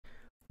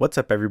What's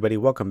up, everybody?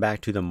 Welcome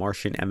back to the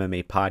Martian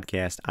MMA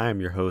podcast. I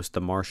am your host, the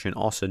Martian,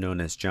 also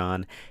known as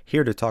John,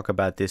 here to talk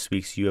about this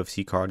week's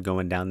UFC card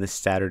going down this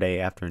Saturday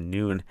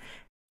afternoon.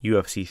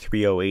 UFC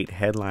 308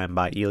 headlined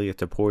by Ilia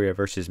Topuria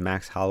versus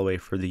Max Holloway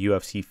for the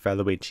UFC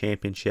Featherweight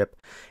Championship.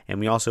 And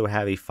we also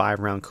have a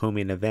 5-round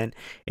co-main event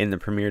in the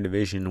Premier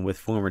Division with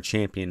former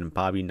champion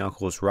Bobby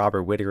Knuckles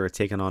Robert Whittaker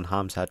taking on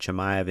Khamzat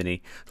Chimaev in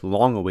a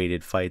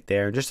long-awaited fight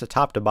there. Just a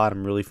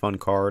top-to-bottom really fun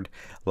card.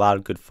 A lot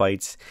of good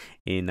fights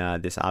in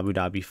this Abu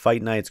Dhabi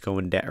fight night. It's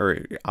going down,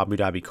 or Abu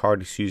Dhabi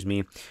card, excuse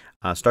me.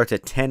 Starts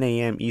at 10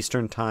 a.m.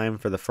 Eastern time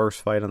for the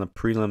first fight on the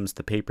prelims.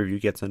 The pay-per-view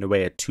gets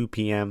underway at 2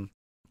 p.m.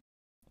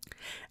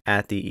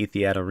 at the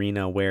Ethiad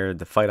arena where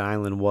the Fight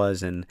Island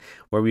was and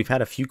where we've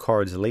had a few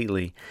cards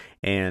lately.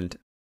 And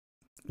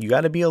you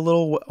got to be a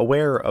little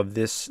aware of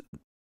this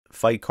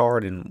fight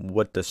card and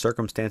what the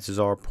circumstances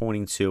are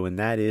pointing to, and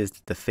that is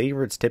that the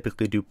favorites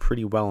typically do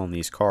pretty well on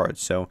these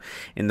cards. So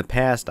in the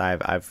past,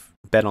 I've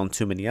bet on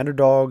too many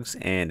underdogs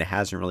and it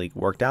hasn't really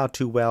worked out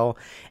too well,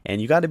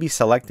 and you got to be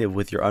selective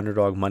with your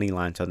underdog money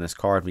lines on this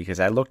card, because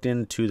I looked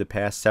into the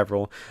past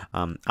several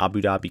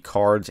Abu Dhabi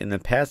cards. In the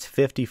past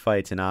 50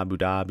 fights in Abu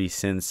Dhabi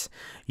since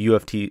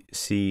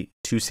UFC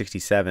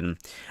 267,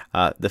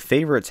 the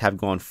favorites have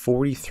gone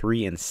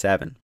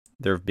 43-7.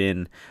 There have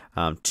been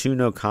 2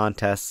 no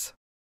contests,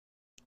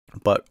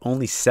 but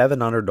only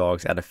 7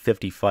 underdogs out of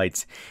 50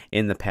 fights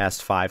in the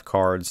past 5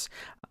 cards.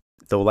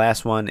 The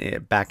last one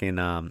back in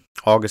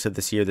August of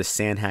this year, the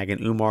Sandhagen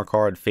Umar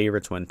card,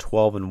 favorites went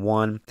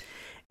 12-1,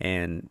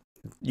 and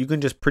you can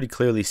just pretty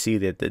clearly see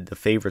that the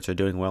favorites are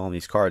doing well on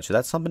these cards. So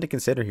that's something to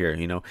consider here.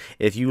 You know,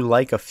 if you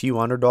like a few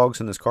underdogs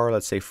in this card,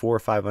 let's say 4 or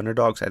 5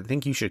 underdogs, I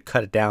think you should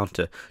cut it down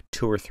to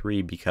 2 or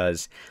 3,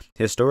 because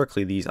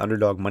historically these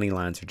underdog money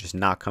lines are just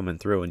not coming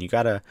through, and you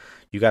gotta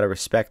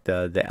respect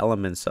the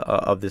elements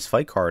of this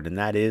fight card, and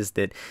that is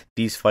that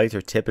these fights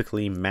are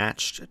typically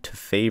matched to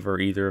favor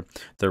either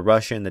the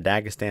Russian, the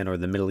Dagestan, or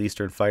the Middle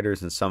Eastern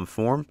fighters in some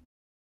form,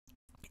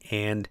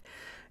 and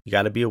you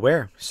got to be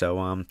aware.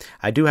 So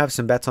I do have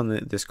some bets on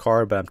this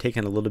card, but I'm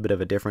taking a little bit of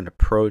a different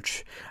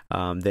approach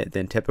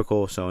than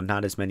typical, so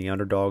not as many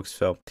underdogs.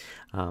 So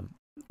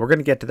we're going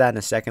to get to that in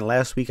a second.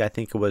 Last week, I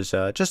think it was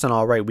just an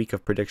all-right week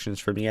of predictions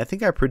for me. I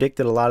think I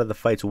predicted a lot of the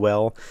fights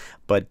well,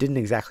 but didn't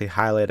exactly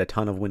highlight a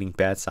ton of winning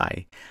bets.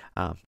 I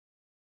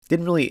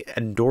didn't really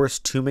endorse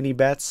too many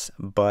bets,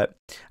 but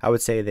I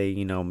would say they,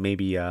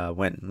 maybe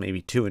went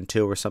maybe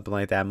 2-2 or something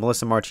like that.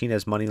 Melissa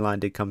Martinez money line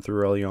did come through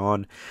early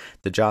on.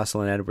 The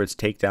Jocelyn Edwards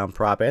takedown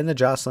prop and the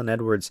Jocelyn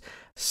Edwards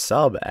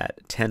sub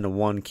at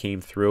 10-1 came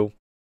through.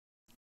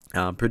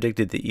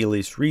 Predicted the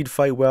Elise Reed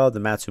fight well, the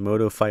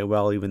Matsumoto fight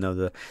well, even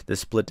though the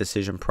split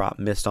decision prop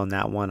missed on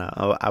that one.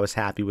 I was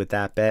happy with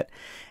that bet.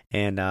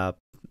 And the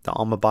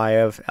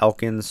Almabayev,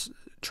 Elkins,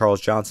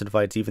 Charles Johnson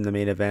fights, even the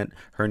main event,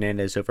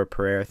 Hernandez over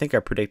Pereira. I think I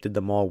predicted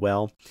them all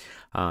well.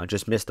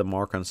 Just missed the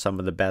mark on some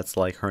of the bets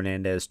like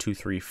Hernandez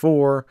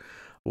 2-3-4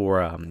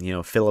 or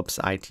Phillips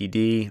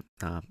ITD.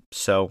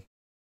 So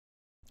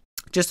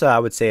just I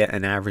would say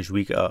an average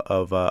week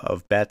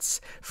of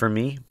bets for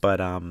me, but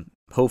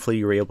hopefully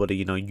you're able to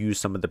use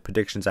some of the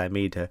predictions I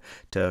made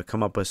to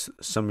come up with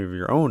some of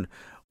your own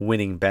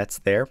winning bets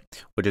there,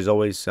 which is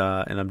always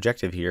an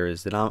objective here,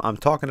 is that I'm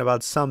talking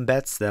about some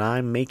bets that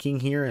I'm making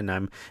here, and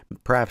I'm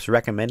perhaps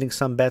recommending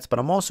some bets, but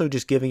I'm also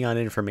just giving out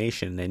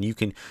information, and you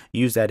can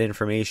use that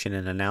information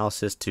and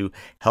analysis to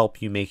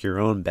help you make your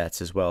own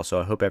bets as well.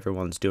 So I hope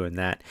everyone's doing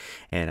that,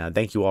 and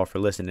thank you all for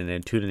listening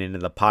and tuning into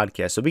the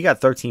podcast. So we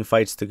got 13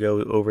 fights to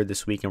go over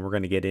this week, and we're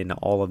going to get into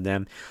all of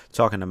them,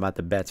 talking about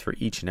the bets for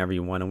each and every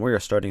one, and we're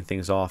starting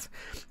things off.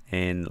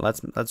 And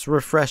let's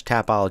refresh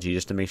Tapology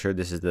just to make sure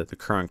this is the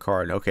current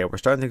card. Okay, we're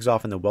starting things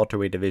off in the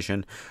welterweight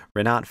division.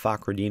 Rinat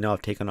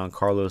Fakhredinov taking on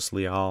Carlos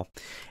Leal.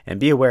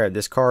 And be aware,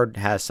 this card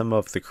has some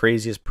of the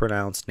craziest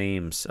pronounced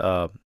names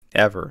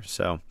ever.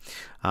 So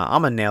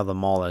I'm going to nail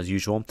them all as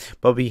usual.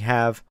 But we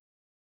have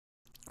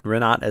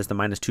Rinat as the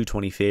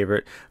 -220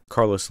 favorite,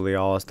 Carlos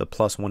Leal as the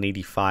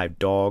 +185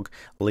 dog.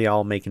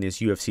 Leal making his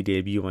UFC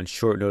debut on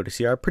short notice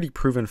here. A pretty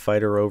proven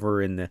fighter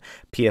over in the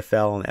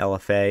PFL and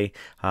LFA,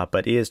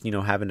 but is,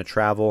 having to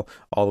travel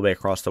all the way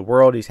across the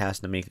world. He has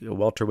to make a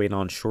welterweight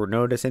on short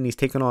notice, and he's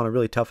taking on a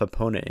really tough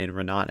opponent in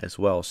Rinat as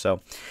well.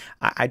 So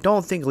I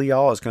don't think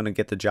Leal is going to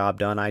get the job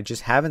done. I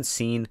just haven't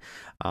seen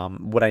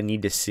what I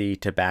need to see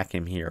to back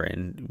him here.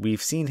 And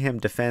we've seen him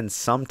defend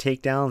some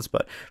takedowns,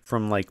 but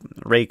from like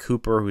Ray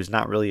Cooper, who's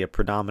not really a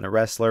predominant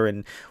wrestler,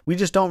 and we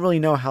just don't really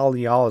know how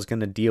Leal is going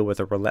to deal with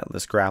a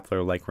relentless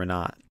grappler like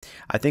Rinat.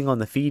 I think on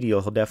the feet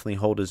he'll definitely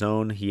hold his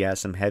own. He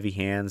has some heavy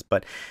hands,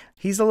 but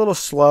he's a little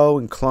slow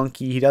and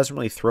clunky. He doesn't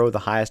really throw the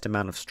highest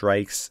amount of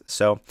strikes,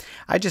 so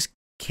I just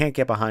can't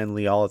get behind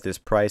Leal at this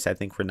price. I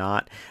think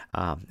Rinat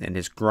and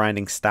his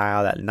grinding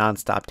style, that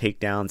non-stop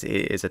takedowns,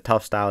 is a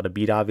tough style to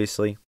beat,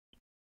 obviously.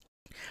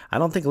 I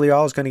don't think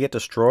Leal is going to get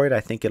destroyed. I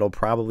think it'll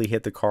probably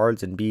hit the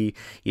cards and be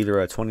either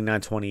a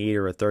 29-28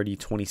 or a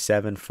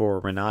 30-27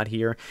 for Renat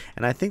here.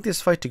 And I think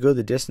this fight to go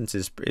the distance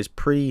is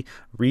pretty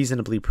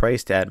reasonably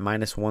priced at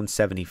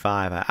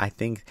 -175. I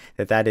think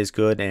that is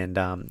good, and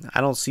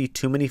I don't see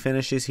too many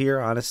finishes here,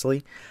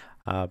 honestly.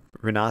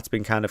 Renat's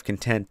been kind of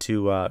content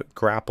to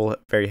grapple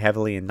very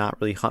heavily and not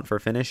really hunt for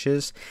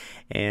finishes.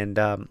 And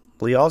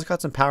Leal's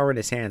got some power in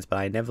his hands, but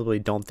I inevitably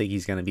don't think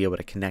he's going to be able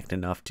to connect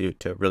enough to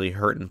really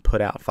hurt and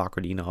put out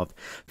Fakhredinov.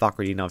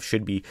 Fakhredinov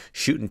should be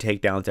shooting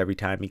takedowns every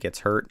time he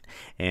gets hurt,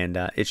 and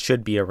it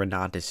should be a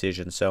Renat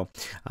decision. So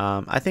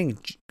I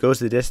think goes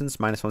the distance,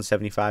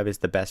 -175 is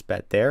the best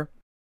bet there.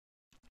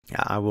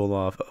 I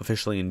will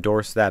officially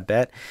endorse that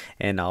bet,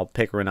 and I'll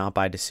pick Renat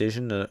by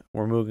decision.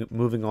 We're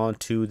moving on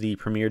to the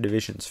Premier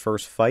Division's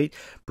first fight.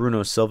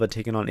 Bruno Silva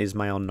taking on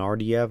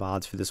Ismail-Naurdiev.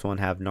 Odds for this one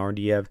have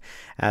Naurdiev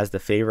as the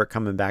favorite,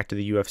 coming back to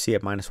the UFC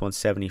at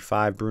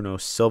 -175. Bruno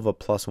Silva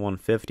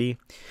 +150.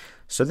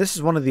 So this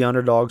is one of the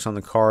underdogs on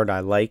the card I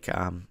like.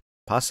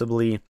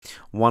 Possibly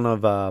one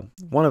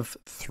of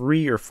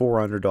 3 or 4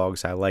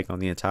 underdogs I like on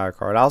the entire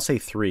card. I'll say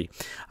 3,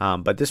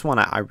 but this one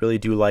I really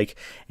do like.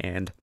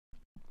 And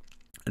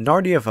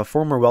Naurdiev, a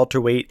former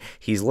welterweight,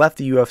 he's left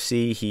the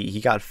UFC. He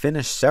got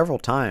finished several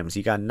times.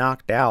 He got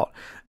knocked out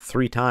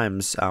 3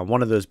 times,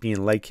 one of those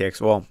being leg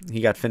kicks. Well,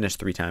 he got finished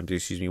 3 times,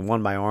 excuse me.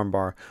 1 by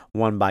armbar,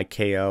 1 by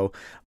KO.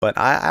 But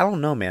I don't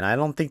know, man. I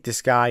don't think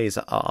this guy is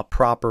a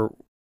proper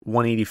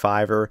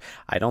 185er.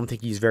 I don't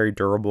think he's very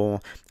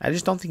durable. I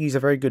just don't think he's a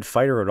very good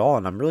fighter at all,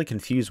 and I'm really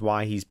confused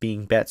why he's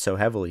being bet so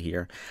heavily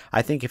here.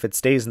 I think if it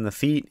stays in the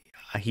feet,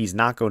 he's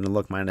not going to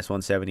look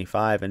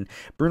 -175, and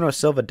Bruno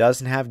Silva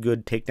doesn't have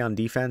good takedown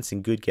defense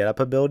and good get-up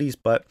abilities,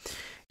 but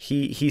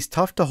he's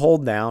tough to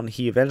hold down.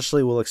 He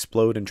eventually will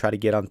explode and try to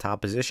get on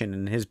top position,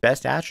 and his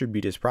best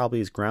attribute is probably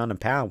his ground and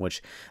pound,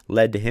 which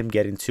led to him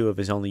getting 2 of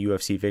his only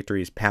UFC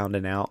victories,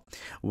 pounding out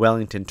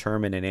Wellington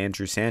Turman and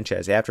Andrew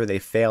Sanchez after they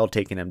failed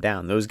taking him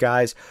down. Those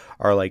guys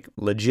are like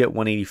legit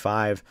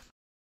 185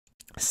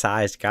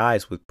 sized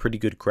guys with pretty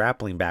good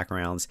grappling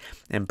backgrounds,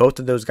 and both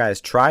of those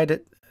guys tried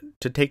it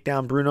to take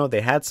down Bruno.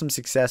 They had some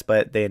success,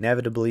 but they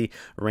inevitably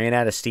ran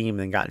out of steam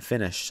and got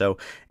finished. So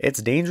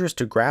it's dangerous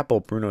to grapple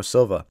Bruno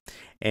Silva,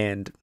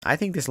 and I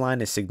think this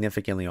line is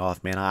significantly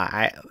off, man.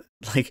 I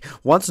like,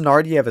 once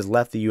Naurdiev has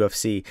left the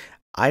UFC,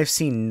 I've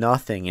seen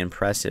nothing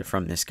impressive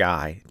from this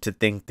guy to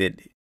think that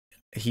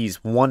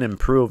he's, 1,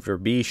 improved, or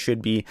B,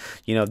 should be,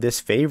 this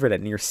favorite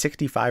at near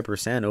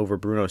 65% over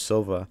Bruno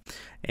Silva.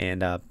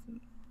 And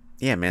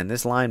yeah, man,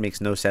 this line makes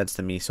no sense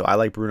to me. So I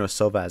like Bruno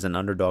Silva as an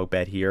underdog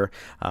bet here.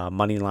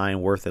 Money line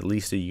worth at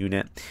least a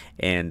unit.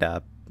 And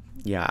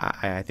yeah,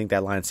 I think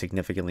that line's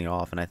significantly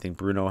off. And I think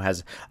Bruno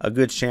has a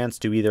good chance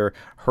to either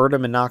hurt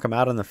him and knock him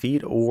out on the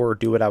feet, or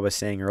do what I was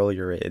saying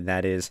earlier, and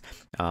that is,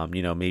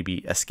 maybe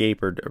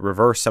escape or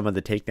reverse some of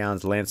the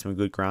takedowns, land some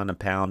good ground and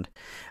pound.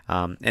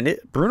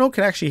 Bruno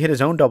can actually hit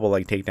his own double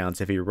leg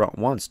takedowns if he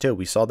wants too.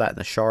 We saw that in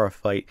the Shara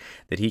fight,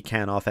 that he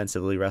can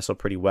offensively wrestle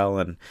pretty well,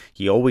 and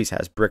he always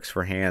has bricks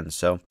for hands.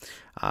 So,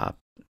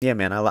 yeah,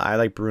 man, I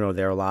like Bruno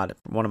there a lot.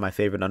 One of my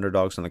favorite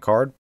underdogs on the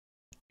card.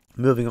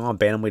 Moving on,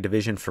 bantamweight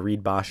division,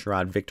 Farid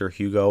Basharat, Victor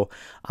Hugo.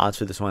 Odds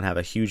for this one have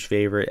a huge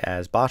favorite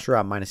as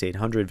Basharat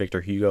 -800,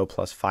 Victor Hugo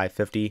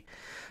 +550.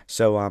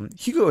 So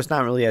Hugo is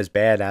not really as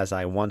bad as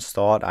I once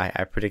thought.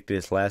 I predicted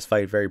his last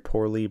fight very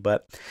poorly,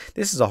 but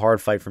this is a hard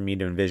fight for me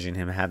to envision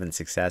him having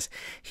success.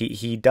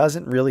 He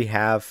doesn't really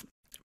have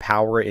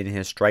power in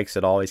his strikes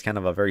at all. He's kind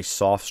of a very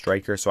soft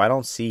striker, so I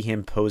don't see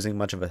him posing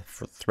much of a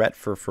threat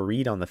for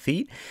Farid on the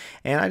feet.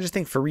 And I just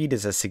think Farid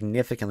is a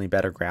significantly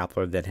better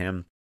grappler than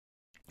him.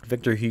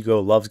 Victor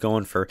Hugo loves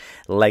going for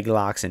leg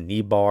locks and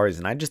knee bars,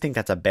 and I just think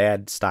that's a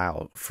bad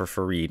style for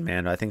Farid,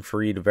 man. I think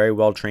Farid, a very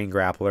well-trained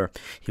grappler.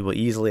 He will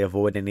easily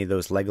avoid any of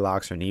those leg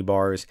locks or knee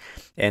bars,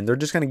 and they're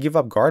just going to give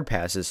up guard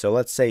passes. So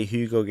let's say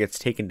Hugo gets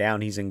taken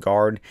down, he's in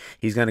guard,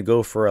 he's going to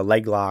go for a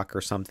leg lock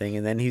or something,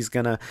 and then he's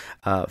going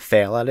to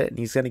fail at it, and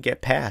he's going to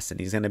get passed, and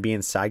he's going to be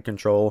in side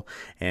control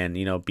and,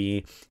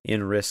 be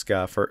in risk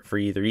for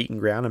either eating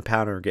ground and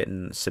pound or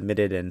getting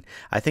submitted. And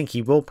I think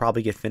he will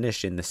probably get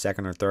finished in the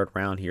 2nd or 3rd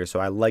round here. So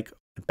I like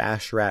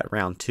Basharat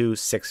round 2,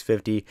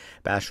 650,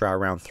 Basharat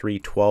round 3,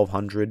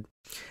 1200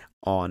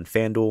 on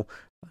FanDuel.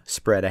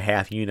 Spread a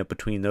half unit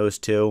between those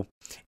two,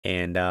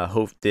 and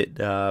hope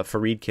that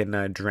Farid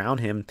can drown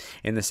him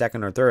in the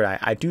 2nd or 3rd.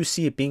 I do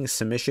see it being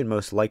submission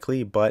most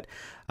likely, but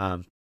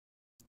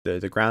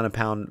the ground and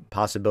pound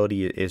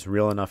possibility is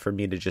real enough for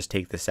me to just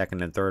take the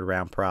 2nd and 3rd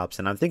round props,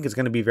 and I think it's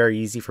going to be very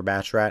easy for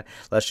Basharat.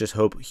 Let's just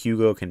hope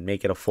Hugo can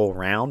make it a full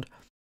round,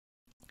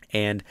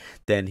 and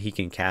then he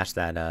can cash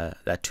that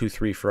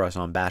 2-3 for us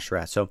on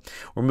Basharat. So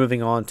we're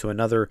moving on to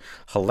another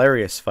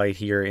hilarious fight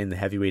here in the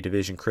heavyweight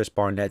division. Chris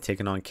Barnett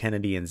taking on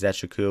Kennedy and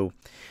Nzechukwu.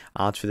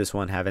 Odds for this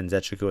one have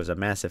Nzechukwu as a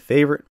massive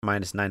favorite,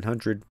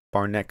 -900.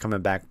 Barnett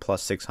coming back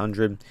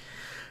 +600.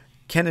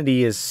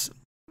 Kennedy is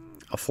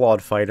a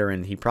flawed fighter,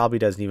 and he probably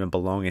doesn't even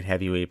belong in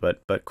heavyweight,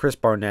 but Chris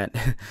Barnett,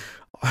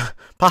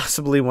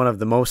 possibly one of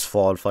the most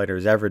flawed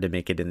fighters ever to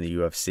make it in the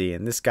UFC.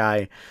 And this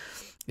guy,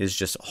 is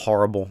just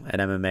horrible at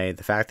MMA.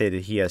 The fact that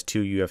he has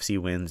 2 UFC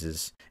wins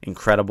is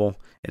incredible.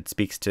 It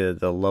speaks to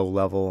the low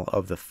level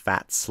of the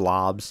fat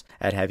slobs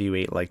at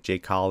heavyweight like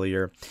Jake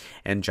Collier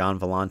and John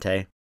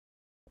Vellante.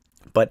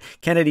 But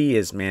Kennedy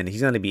is, man,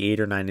 he's going to be 8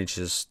 or 9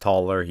 inches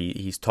taller.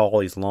 He's tall,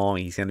 he's long.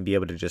 He's going to be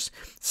able to just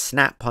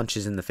snap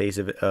punches in the face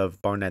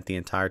of Barnett the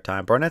entire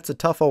time. Barnett's a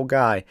tough old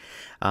guy.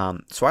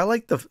 So I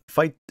like the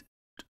fight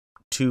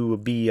to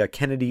be a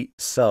Kennedy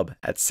sub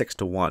at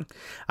 6-1.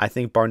 I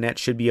think Barnett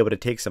should be able to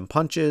take some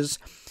punches.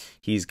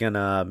 He's going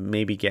to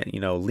maybe get,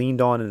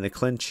 leaned on in the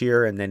clinch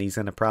here, and then he's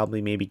going to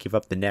probably maybe give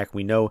up the neck.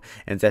 We know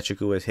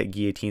Nzechukwu has hit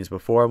guillotines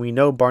before. We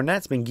know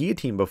Barnett's been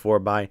guillotined before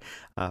by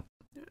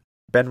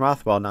Ben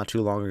Rothwell not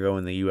too long ago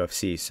in the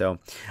UFC. So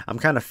I'm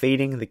kind of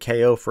fading the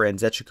KO for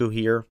Nzechukwu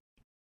here.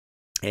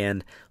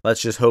 And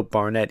let's just hope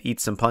Barnett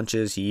eats some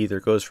punches. He either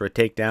goes for a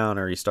takedown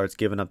or he starts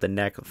giving up the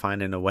neck,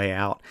 finding a way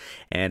out.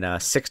 And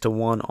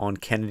 6-1 on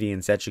Kennedy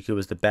and Nzechukwu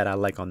is the bet I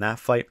like on that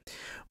fight.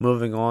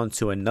 Moving on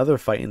to another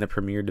fight in the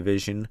Premier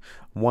Division.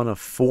 One of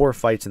 4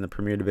 fights in the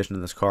Premier Division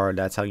in this card.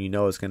 That's how you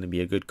know it's going to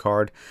be a good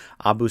card.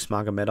 Abus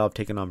Magomedov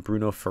taking on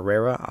Bruno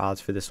Ferreira.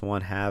 Odds for this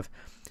one have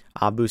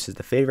Abus is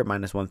the favorite,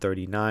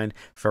 -139.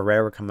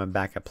 Ferreira coming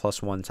back at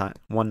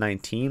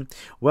 +119.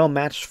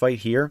 Well-matched fight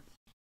here.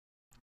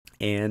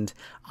 And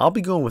I'll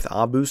be going with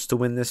Abus to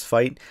win this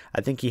fight.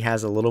 I think he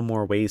has a little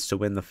more ways to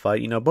win the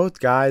fight.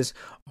 Both guys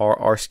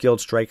are skilled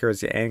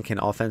strikers and can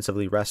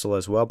offensively wrestle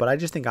as well. But I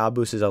just think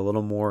Abus is a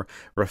little more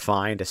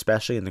refined,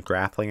 especially in the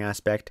grappling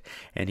aspect.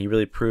 And he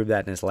really proved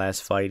that in his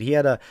last fight. He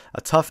had a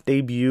tough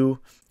debut,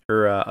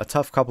 or a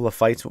tough couple of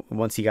fights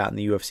once he got in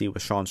the UFC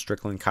with Sean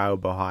Strickland, Kyle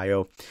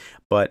Bohayo.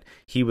 But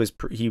he was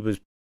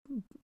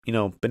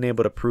been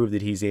able to prove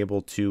that he's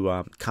able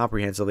to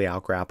comprehensively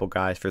out-grapple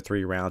guys for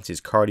 3 rounds.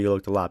 His cardio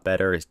looked a lot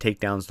better. His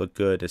takedowns looked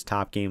good. His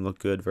top game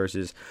looked good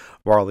versus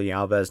Warlley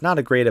Alves. Not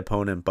a great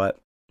opponent, but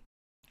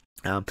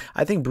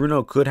I think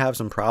Bruno could have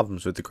some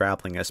problems with the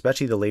grappling,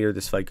 especially the later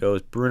this fight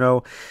goes.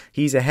 Bruno,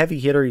 he's a heavy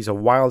hitter. He's a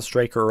wild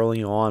striker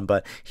early on,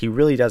 but he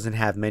really doesn't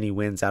have many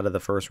wins out of the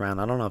first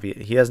round. I don't know if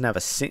he doesn't have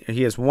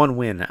he has 1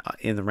 win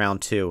in the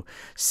round 2,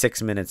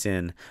 6 minutes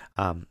in,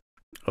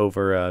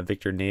 over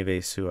Victor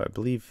Neves, who I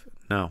believe...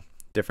 No,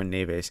 different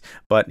Neves.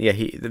 But yeah,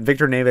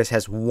 Victor Neves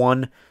has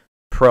 1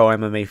 pro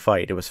MMA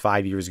fight. It was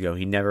 5 years ago.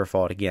 He never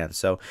fought again.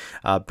 So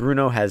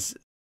Bruno has...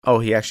 Oh,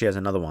 he actually has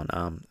another one.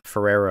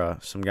 Ferreira,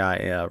 some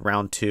guy,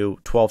 round 2,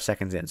 12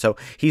 seconds in. So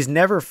he's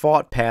never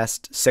fought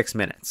past 6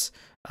 minutes,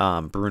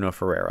 Bruno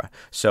Ferreira.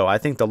 So I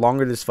think the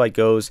longer this fight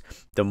goes,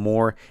 the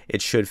more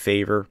it should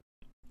favor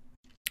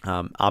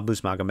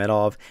Abus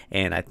Magomedov,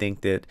 and I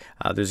think that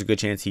there's a good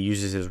chance he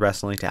uses his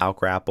wrestling to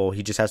out-grapple.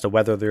 He just has to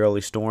weather the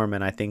early storm,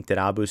 and I think that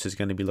Abus is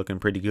going to be looking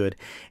pretty good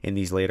in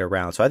these later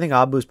rounds. So I think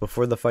Abus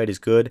before the fight is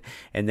good,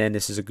 and then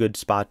this is a good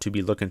spot to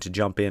be looking to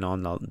jump in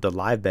on the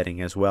live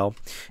betting as well.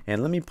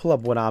 And let me pull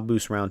up what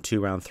Abus round 2,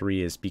 round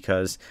 3 is,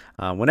 because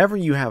whenever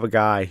you have a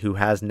guy who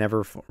has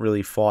never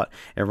really fought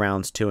in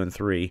rounds 2 and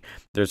 3,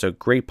 there's a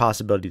great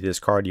possibility this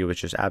cardio is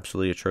just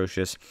absolutely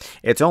atrocious.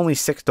 It's only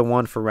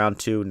 6-1 for round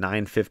 2,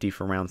 950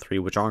 for round 3,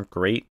 which aren't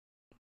great.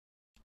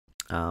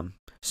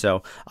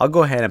 So I'll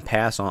go ahead and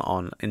pass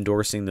on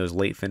endorsing those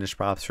late finish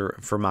props for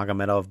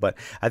Magomedov, but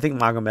I think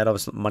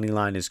Magomedov's money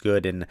line is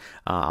good, and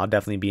I'll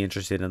definitely be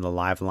interested in the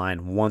live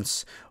line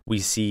once we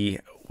see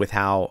with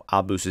how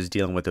Abus is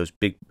dealing with those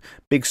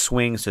big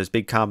swings, those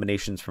big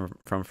combinations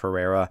from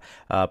Ferreira.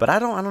 But I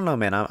don't know,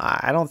 man.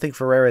 I don't think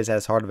Ferreira is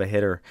as hard of a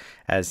hitter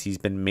as he's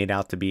been made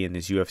out to be in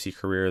his UFC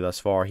career thus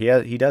far.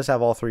 He does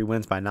have all 3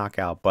 wins by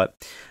knockout,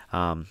 but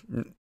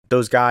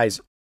those guys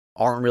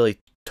aren't really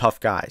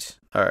tough guys.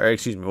 Or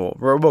excuse me, well,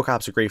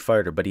 RoboCop's a great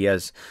fighter, but he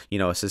has,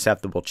 a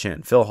susceptible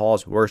chin. Phil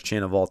Hall's worst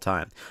chin of all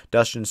time.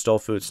 Dustin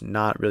Stoltzfus,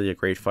 not really a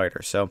great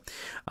fighter. So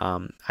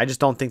I just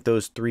don't think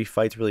those 3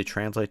 fights really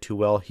translate too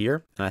well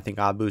here. And I think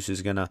Abus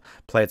is going to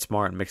play it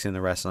smart, mix in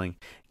the wrestling,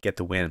 get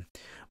the win.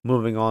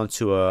 Moving on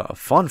to a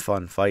fun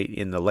fight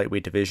in the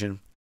lightweight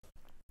division.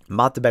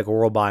 Matabek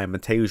Orolbai and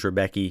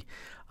Mateusz-Rebecki.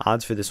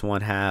 Odds for this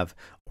one have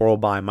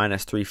Orolbai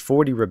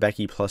 -340,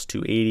 Rebecki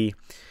 +280.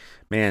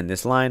 Man,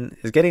 this line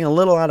is getting a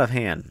little out of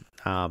hand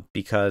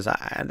because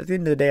at the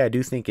end of the day, I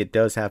do think it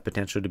does have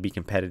potential to be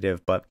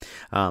competitive. But,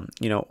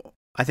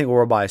 I think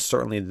Orolbai is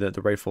certainly the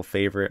rightful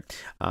favorite.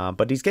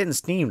 But he's getting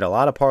steamed. A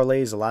lot of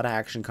parlays, a lot of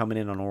action coming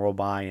in on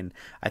Orolbai. And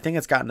I think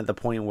it's gotten to the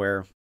point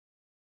where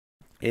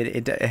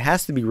it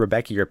has to be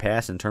Rebecki or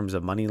pass in terms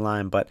of money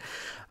line, but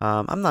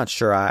I'm not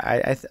sure.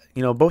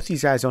 Both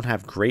these guys don't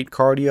have great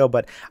cardio,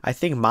 but I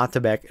think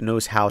Matabek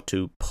knows how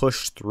to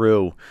push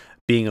through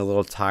being a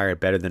little tired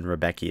better than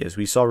Rebecki is.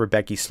 We saw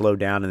Rebecki slow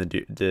down in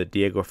the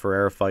Diego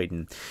Ferreira fight,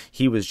 and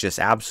he was just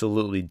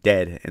absolutely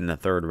dead in the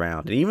 3rd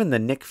round. And even the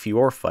Nick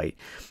Fiore fight,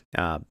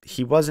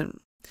 he wasn't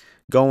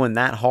going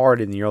that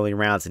hard in the early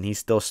rounds, and he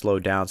still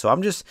slowed down. So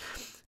I'm just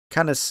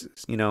kind of,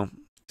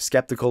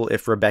 skeptical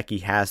if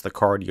Rebecki has the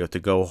cardio to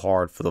go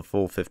hard for the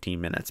full 15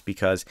 minutes,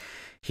 because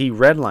he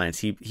redlines,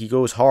 he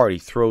goes hard, he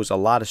throws a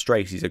lot of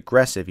strikes, he's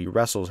aggressive, he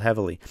wrestles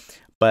heavily.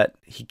 but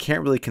he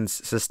can't really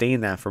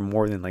sustain that for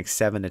more than like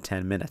 7 to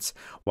 10 minutes,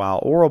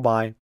 while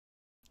Orolbai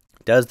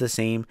does the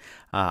same.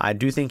 I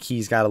do think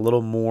he's got a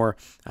little more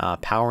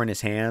power in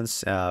his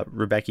hands.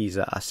 Rebecki's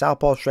a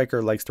southpaw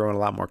striker, likes throwing a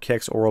lot more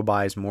kicks.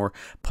 Orolbai is more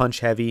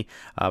punch heavy,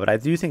 but I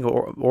do think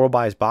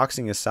Orolbai's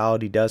boxing is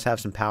solid. He does have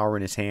some power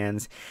in his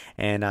hands,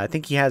 and I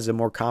think he has a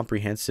more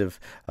comprehensive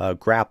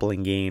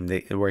grappling game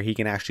where he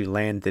can actually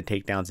land the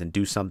takedowns and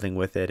do something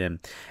with it. And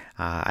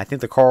I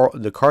think the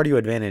cardio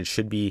advantage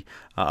should be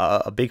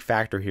a big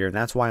factor here, and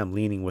that's why I'm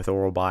leaning with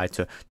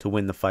Orolbai to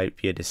win the fight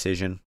via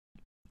decision.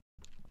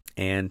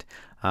 And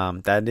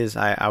that is,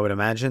 I would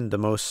imagine, the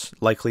most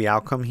likely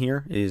outcome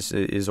here is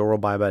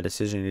Orolbai by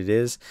decision. It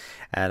is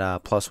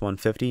at plus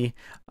 150,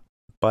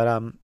 but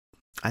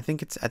I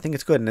think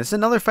it's good. And it's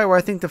another fight where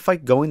I think the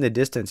fight going the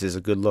distance is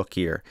a good look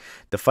here.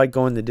 The fight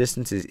going the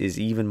distance is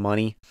even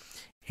money,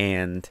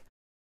 and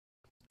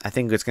I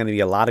think it's going to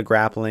be a lot of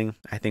grappling.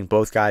 I think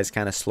both guys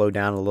kind of slow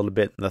down a little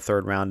bit in the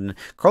third round. And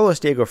Carlos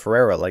Diego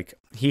Ferreira, like,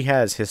 he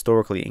has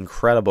historically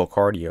incredible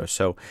cardio,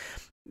 so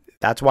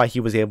that's why he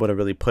was able to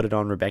really put it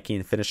on Rebecki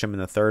and finish him in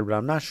the third. But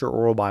I'm not sure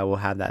Orolbai will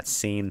have that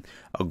same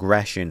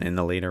aggression in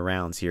the later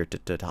rounds here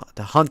to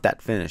hunt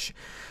that finish.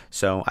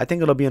 So I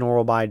think it'll be an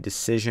Orolbai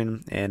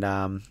decision, and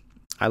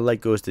I like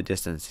goes the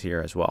distance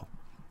here as well.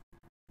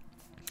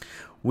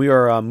 We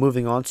are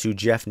moving on to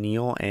Jeff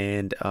Neal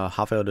and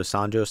Rafael dos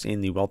Anjos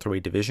in the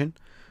welterweight division.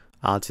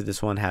 To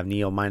this one, have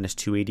Neal minus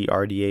 280,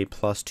 RDA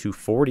plus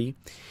 240.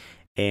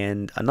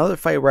 And another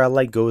fight where I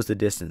like goes the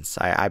distance.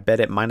 I bet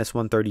at minus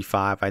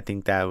 135. I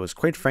think that was,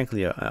 quite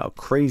frankly, a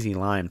crazy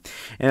line.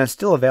 And it's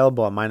still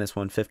available at minus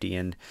 150.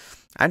 And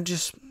I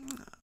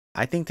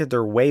think that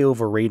they're way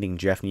overrating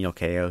Jeff Neal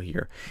KO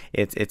here.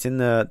 It's in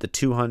the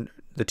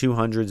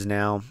 200s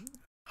now.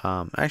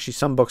 Actually,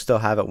 some books still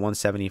have it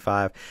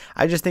 175.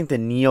 I just think that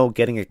Neal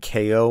getting a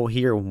KO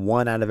here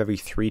 1 out of every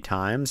 3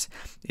 times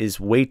is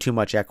way too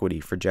much equity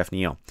for Jeff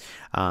Neal.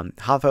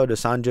 Rafael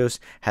dos Anjos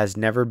has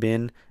never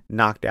been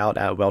knocked out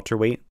at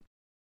welterweight.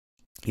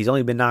 He's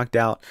only been knocked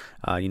out,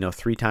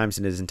 3 times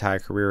in his entire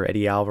career.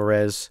 Eddie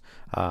Alvarez,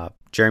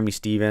 Jeremy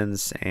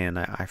Stevens, and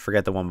I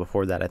forget the one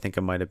before that. I think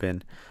it might have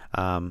been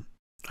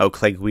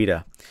Clay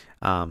Guida.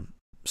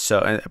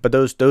 But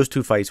those 2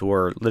 fights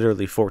were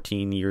literally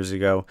 14 years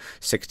ago,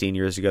 16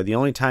 years ago. The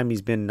only time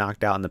he's been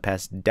knocked out in the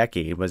past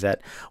decade was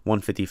at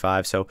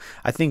 155. So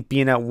I think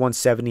being at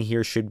 170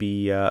 here should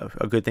be a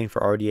good thing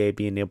for RDA,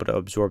 being able to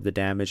absorb the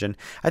damage. And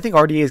I think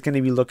RDA is going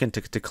to be looking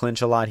to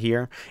clinch a lot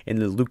here. In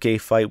the Luque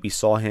fight, we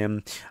saw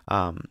him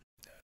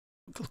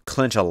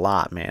clinch a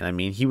lot, man. I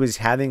mean, he was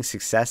having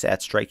success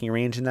at striking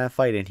range in that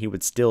fight, and he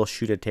would still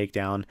shoot a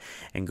takedown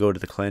and go to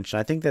the clinch. And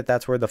I think that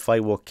that's where the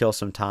fight will kill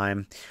some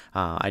time.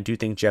 I do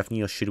think Jeff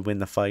Neal should win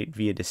the fight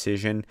via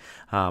decision,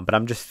 but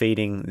I'm just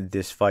fading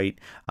this fight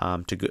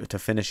to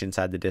finish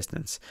inside the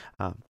distance.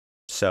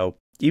 So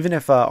even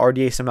if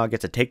RDA somehow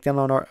gets a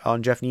takedown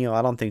on Jeff Neal,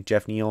 I don't think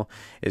Jeff Neal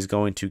is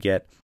going to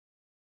get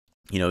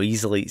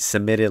easily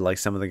submitted like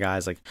some of the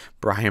guys like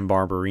Brian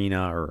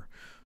Barberena or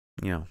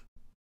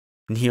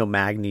Neil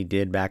Magny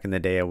did back in the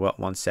day at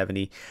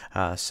 170.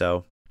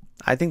 So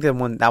I think that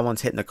that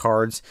one's hitting the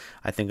cards.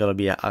 I think it'll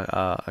be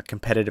a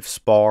competitive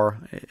spar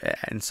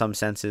in some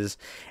senses,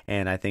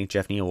 and I think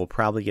Jeff Neal will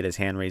probably get his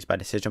hand raised by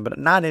decision, but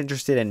I'm not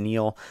interested in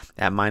Neal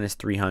at minus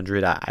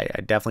 300. I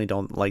definitely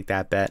don't like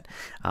that bet.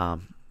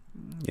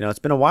 It's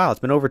been a while. It's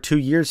been over 2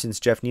 years since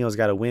Jeff Neal's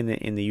got a win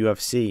in the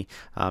UFC.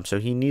 So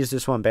he needs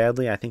this one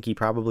badly. I think he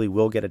probably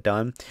will get it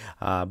done.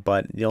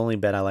 But the only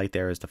bet I like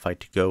there is the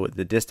fight to go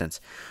the distance.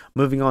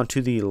 Moving on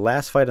to the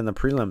last fight on the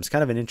prelims.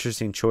 Kind of an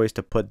interesting choice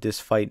to put this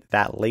fight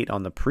that late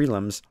on the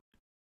prelims.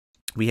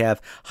 We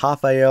have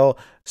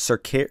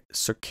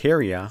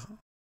Rafael-Cerqueira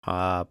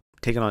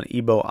taking on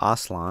Ibo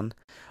Aslan.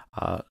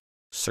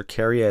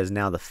 Cerqueira is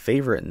now the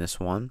favorite in this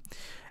one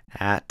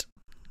at,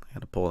 I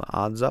gotta pull the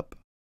odds up,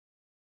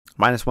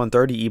 minus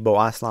 130, Ibo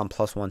Aslan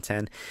plus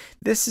 110.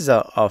 This is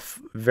a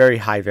very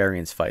high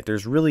variance fight.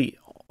 There's really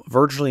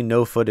virtually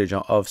no footage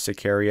of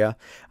Cerqueira.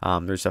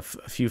 There's a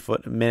few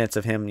minutes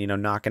of him,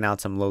 knocking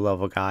out some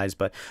low-level guys,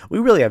 but we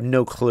really have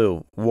no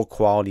clue what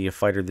quality of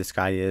fighter this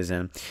guy is.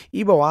 And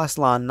Ibo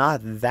Aslan,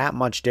 not that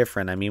much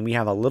different. I mean, we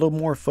have a little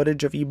more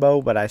footage of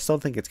Ibo, but I still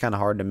think it's kind of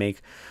hard to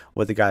make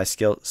what the guy's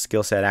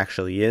skill set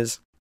actually is.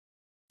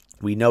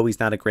 We know he's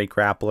not a great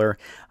grappler.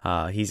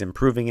 He's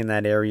improving in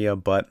that area,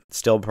 but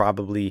still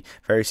probably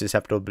very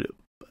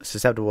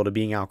susceptible to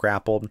being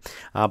out-grappled.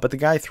 But the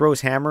guy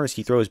throws hammers.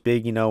 He throws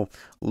big,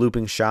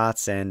 looping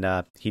shots, and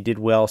he did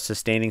well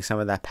sustaining some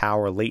of that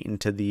power late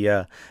into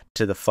the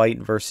fight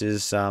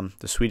versus the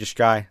Swedish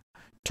guy,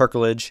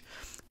 Turkalij.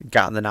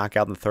 Got the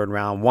knockout in the third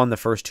round, won the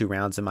first 2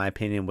 rounds, in my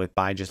opinion,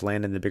 by just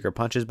landing the bigger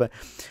punches. But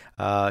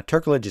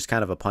Turkalij is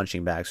kind of a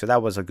punching bag, so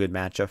that was a good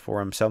matchup for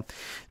him. So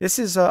this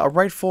is a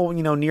rightful,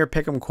 near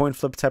pick'em coin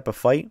flip type of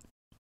fight.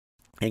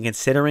 And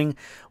considering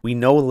we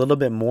know a little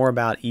bit more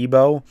about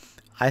Ibo,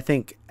 I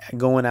think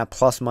going at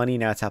plus money,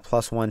 now it's at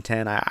plus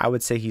 110, I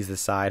would say he's the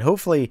side.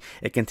 Hopefully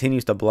it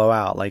continues to blow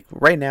out. Like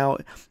right now,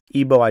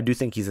 Ebo, I do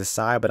think he's a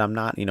side, but I'm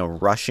not,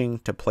 rushing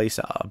to place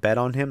a bet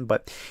on him.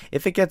 But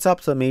if it gets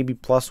up to maybe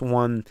plus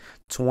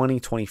 120,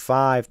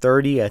 25,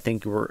 30, I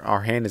think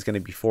our hand is going to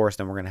be forced,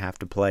 and we're going to have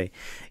to play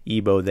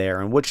Ebo there.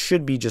 And what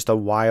should be just a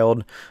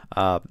wild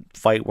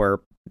fight where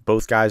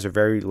both guys are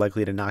very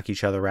likely to knock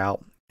each other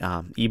out.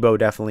 Ebo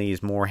definitely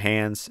is more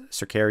hands.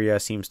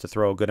 Cerqueira seems to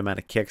throw a good amount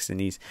of kicks, and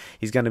he's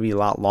going to be a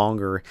lot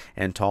longer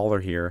and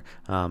taller here.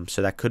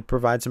 So that could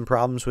provide some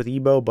problems with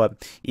Ebo,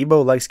 but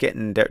Ebo likes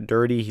getting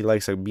dirty. He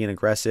likes being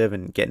aggressive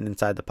and getting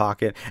inside the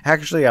pocket.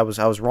 Actually, I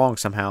was wrong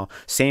somehow.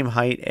 Same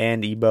height,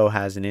 and Ebo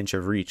has an inch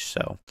of reach.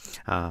 So,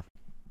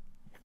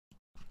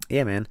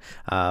 yeah, man.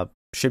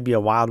 Should be a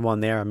wild one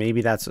there.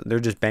 Maybe they're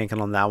just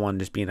banking on that one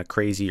just being a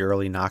crazy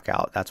early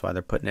knockout. That's why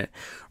they're putting it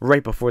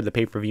right before the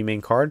pay-per-view main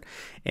card.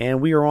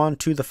 And we are on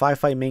to the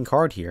 5-fight main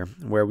card here,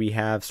 where we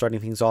have, starting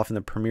things off in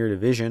the Premier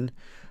Division,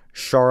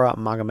 Shara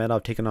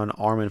Magomedov taking on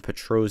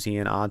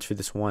Armen-Petrosyan. Odds for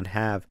this one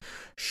have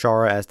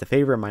Shara as the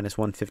favorite, minus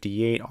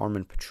 158.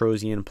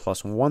 Armen-Petrosyan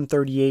plus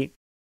 138.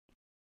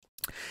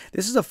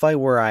 This is a fight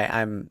where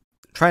I'm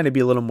trying to be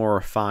a little more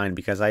refined,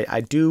 because I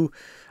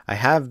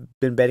have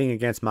been betting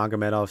against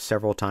Magomedov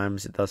several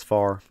times thus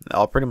far.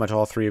 Pretty much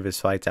all three of his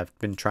fights, I've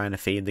been trying to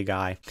fade the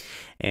guy.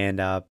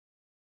 And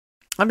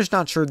I'm just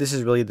not sure this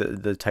is really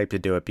the type to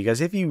do it,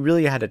 because if you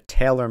really had to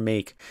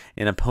tailor-make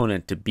an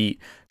opponent to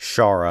beat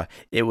Shara,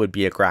 it would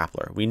be a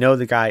grappler. We know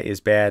the guy is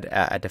bad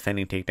at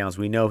defending takedowns.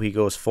 We know he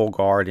goes full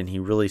guard, and he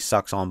really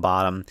sucks on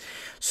bottom.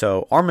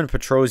 So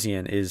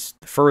Armen-Petrosyan is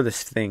the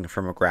furthest thing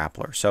from a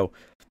grappler. So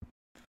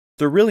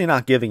they're really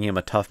not giving him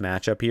a tough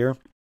matchup here.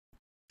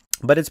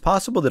 But it's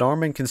possible that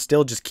Armen can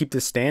still just keep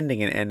this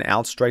standing and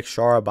outstrike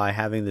Shara by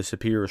having the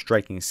superior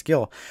striking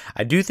skill.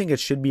 I do think it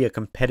should be a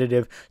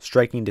competitive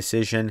striking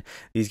decision.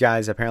 These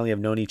guys apparently have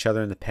known each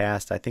other in the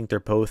past. I think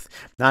they're both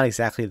not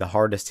exactly the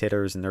hardest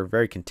hitters, and they're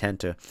very content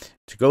to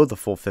go the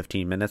full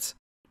 15 minutes.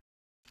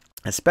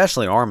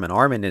 Especially Armen.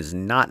 Armen is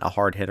not a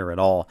hard hitter at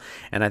all,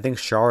 and I think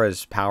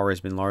Shara's power has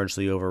been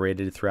largely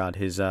overrated throughout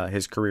his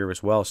career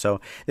as well.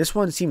 So this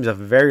one seems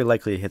very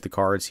likely to hit the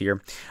cards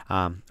here.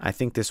 I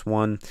think this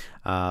one,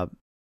 the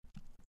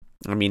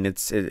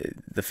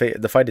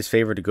fight is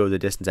favored to go the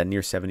distance at near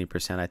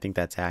 70%. I think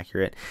that's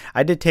accurate.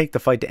 I did take the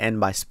fight to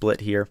end by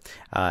split here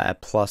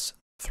at plus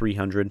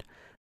 300.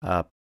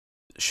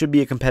 Should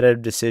be a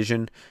competitive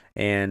decision,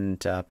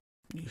 and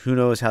who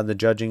knows how the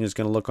judging is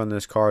going to look on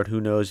this card.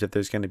 Who knows if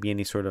there's going to be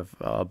any sort of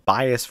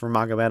bias for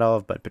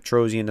Magomedov, but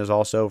Petrosyan is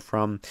also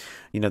from,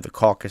 the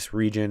Caucasus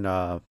region,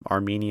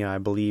 Armenia, I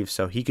believe,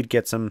 so he could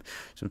get some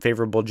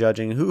favorable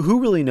judging. Who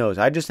really knows?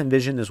 I just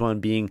envision this one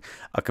being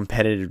a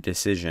competitive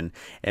decision,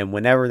 and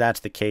whenever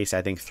that's the case,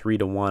 I think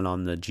 3-1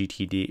 on the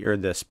GTD or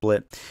the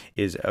split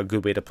is a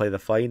good way to play the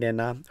fight,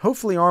 and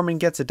hopefully Armen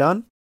gets it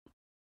done.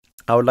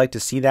 I would like to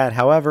see that.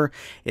 However,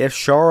 if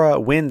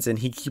Shara wins and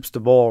he keeps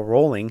the ball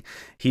rolling,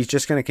 he's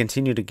just going to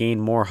continue to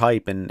gain more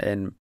hype,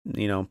 and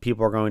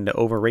people are going to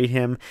overrate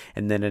him,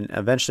 and then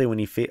eventually when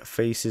he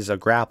faces a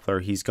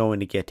grappler, he's going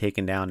to get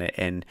taken down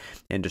and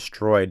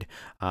destroyed,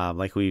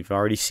 like we've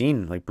already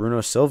seen. Like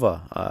Bruno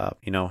Silva,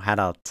 had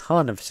a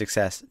ton of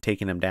success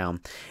taking him down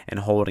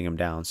and holding him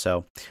down.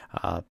 So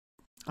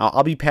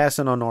I'll be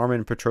passing on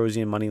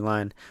Armen-Petrosyan money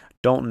line.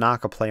 Don't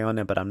knock a play on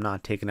it, but I'm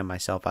not taking it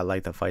myself. I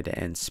like the fight to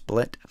end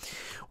split.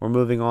 We're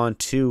moving on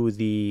to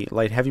the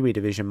light heavyweight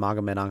division.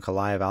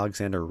 Magomed-Ankalaev,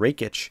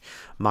 Alexander-Rakic.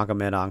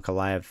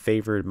 Magomed-Ankalaev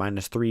favored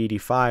minus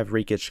 385.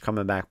 Rakic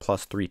coming back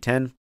plus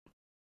 310.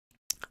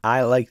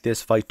 I like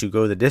this fight to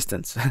go the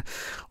distance.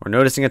 We're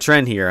noticing a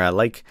trend here. I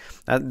like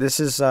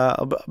this is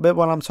a bit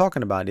what I'm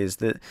talking about, is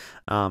that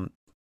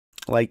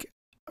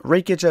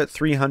Rakic at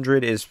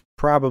 300 is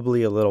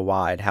probably a little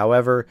wide.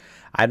 However,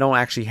 I don't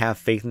actually have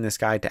faith in this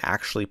guy to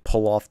actually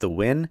pull off the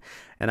win,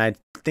 and I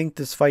think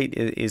this fight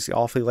is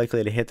awfully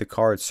likely to hit the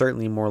card,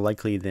 certainly more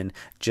likely than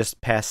just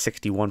past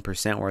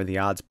 61% where the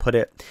odds put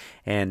it.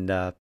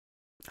 And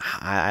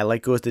I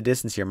like goes the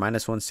distance here.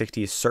 Minus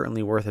 160 is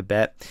certainly worth a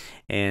bet,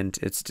 and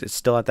it's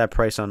still at that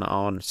price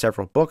on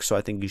several books, so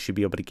I think you should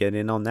be able to get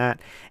in on that.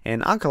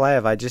 And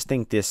Ankalaev, I just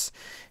think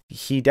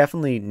he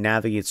definitely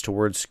navigates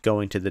towards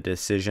going to the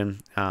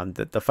decision.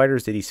 The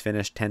fighters that he's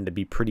finished tend to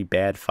be pretty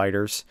bad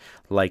fighters,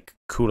 like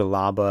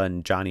Kudalaba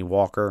and Johnny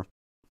Walker.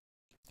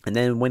 And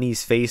then when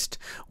he's faced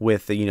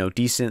with,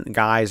 decent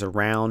guys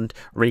around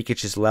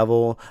Rakic's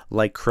level,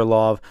 like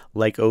Krylov,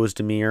 like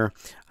Ozdemir,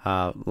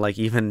 like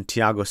even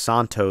Thiago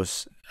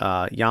Santos,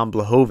 Jan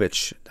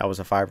Blachowicz, that was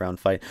a 5-round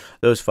fight.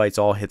 Those fights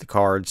all hit the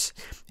cards,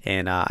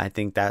 and I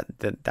think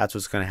that's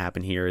what's going to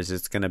happen here. Is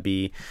it's going to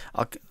be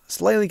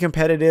slightly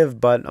competitive,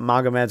 but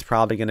Magomed's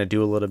probably going to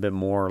do a little bit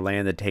more,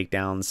 land the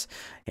takedowns,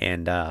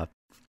 and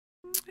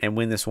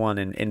win this one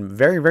in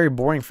very, very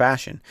boring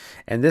fashion.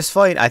 And this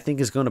fight, I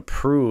think, is going to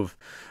prove,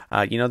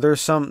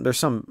 there's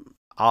some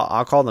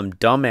I'll call them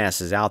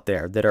dumbasses out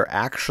there that are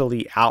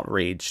actually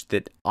outraged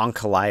that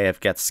Ankalaev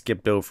gets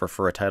skipped over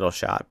for a title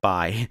shot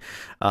by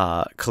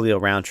Khalil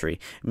Rountree.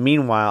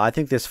 Meanwhile, I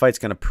think this fight's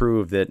going to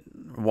prove that,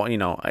 well, you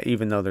know,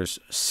 even though there's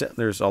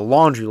a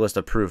laundry list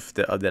of proof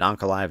that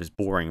Ankalaev is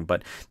boring,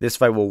 but this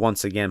fight will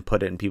once again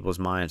put it in people's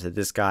minds that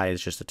this guy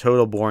is just a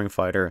total boring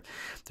fighter.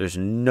 There's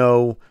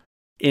no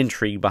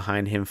intrigue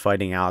behind him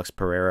fighting Alex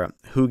Pereira.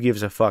 Who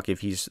gives a fuck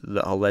if he's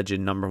the alleged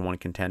 #1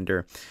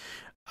 contender?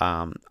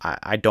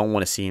 I don't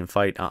want to see him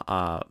fight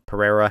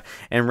Pereira.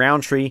 And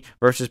Rountree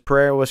versus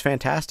Pereira was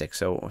fantastic,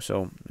 so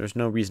there's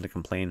no reason to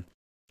complain.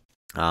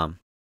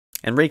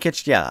 And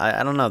Rakic, yeah,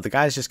 I don't know. The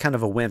guy's just kind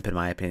of a wimp, in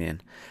my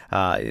opinion.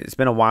 It's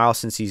been a while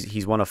since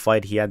he's won a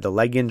fight. He had the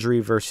leg injury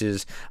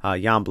versus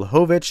Jan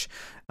Blachowicz.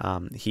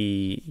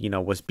 He, you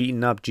know, was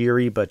beating up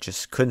Jiri, but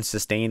just couldn't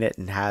sustain it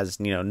and has,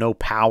 you know, no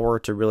power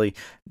to really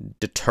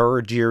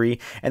deter Jiri.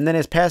 And then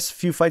his past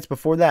few fights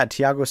before that,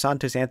 Thiago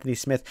Santos, Anthony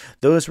Smith,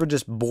 those were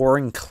just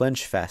boring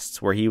clinch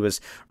fests where he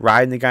was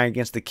riding the guy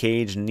against the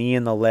cage, knee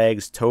in the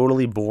legs,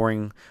 totally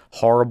boring,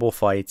 horrible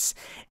fights.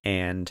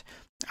 And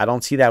I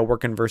don't see that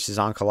working versus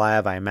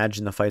Ankalaev. I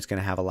imagine the fight's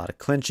going to have a lot of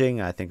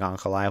clinching. I think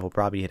Ankalaev will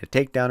probably hit a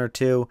takedown or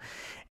two,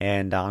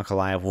 and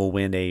Ankalaev will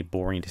win a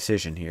boring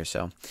decision here.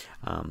 So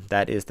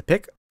that is the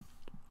pick.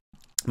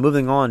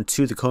 Moving on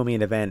to the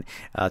co-main event,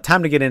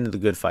 time to get into the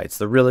good fights,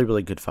 the really,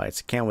 really good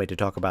fights. Can't wait to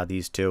talk about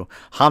these two.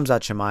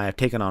 Khamzat Chimaev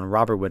taking on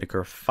Robert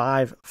Whittaker,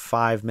 5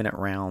 5-minute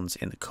rounds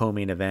in the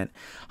co-main event.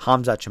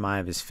 Khamzat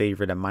Chimaev is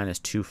favored at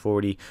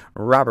 -240.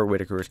 Robert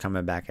Whittaker is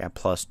coming back at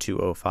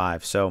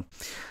 +205. So,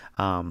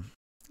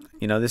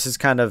 you know, this is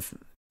kind of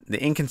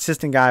the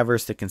inconsistent guy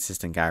versus the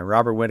consistent guy.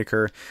 Robert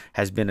Whittaker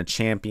has been a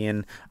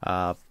champion.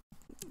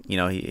 You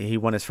know, he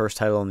won his first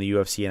title in the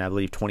UFC in, I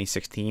believe,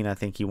 2016. I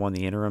think he won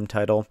the interim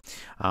title.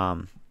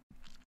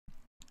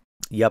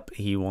 Yep,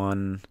 he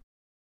won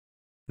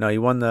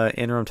the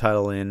interim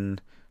title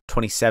in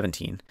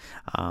 2017.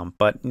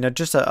 But, you know,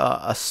 just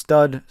a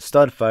stud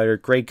fighter,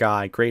 great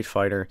guy, great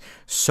fighter,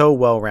 so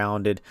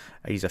well-rounded.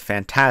 He's a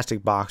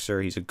fantastic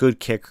boxer. He's a good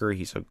kicker.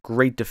 He's a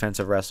great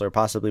defensive wrestler,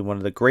 possibly one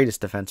of the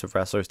greatest defensive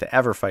wrestlers to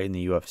ever fight in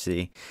the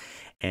UFC.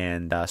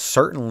 And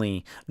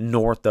certainly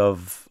north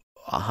of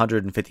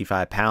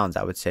 155 pounds,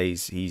 I would say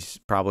he's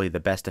probably the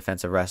best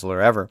defensive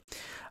wrestler ever.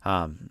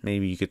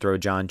 Maybe you could throw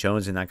John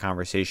Jones in that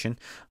conversation.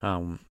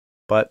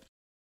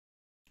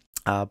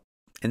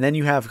 And then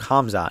you have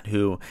Khamzat,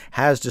 who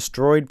has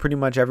destroyed pretty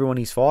much everyone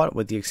he's fought,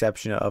 with the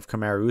exception of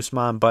Kamaru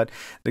Usman. But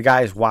the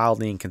guy is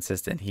wildly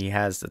inconsistent. He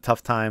has a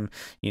tough time,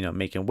 you know,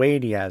 making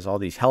weight. He has all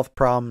these health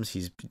problems.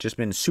 He's just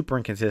been super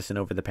inconsistent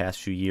over the past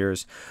few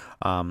years.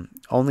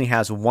 Only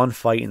has one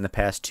fight in the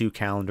past 2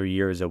 calendar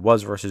years. It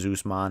was versus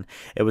Usman.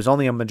 It was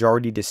only a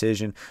majority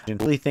decision. I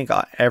really think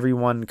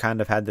everyone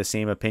kind of had the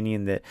same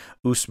opinion that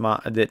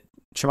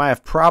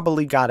Chimaev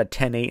probably got a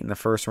 10-8 in the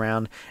first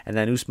round, and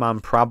then Usman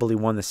probably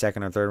won the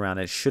second or third round.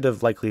 It should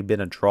have likely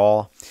been a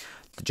draw.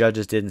 The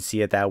judges didn't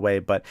see it that way,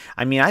 but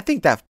I mean, I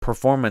think that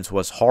performance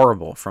was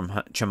horrible from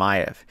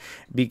Chimaev,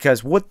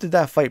 because what did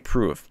that fight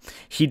prove?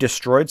 He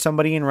destroyed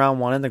somebody in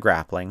round 1 in the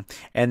grappling,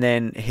 and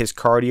then his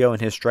cardio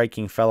and his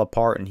striking fell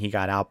apart, and he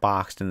got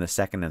outboxed in the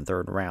second and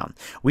third round.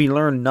 We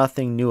learned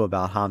nothing new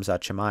about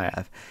Khamzat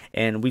Chimaev,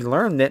 and we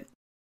learned that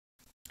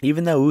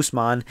even though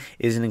Usman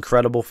is an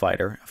incredible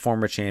fighter,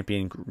 former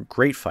champion,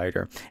 great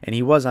fighter, and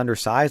he was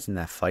undersized in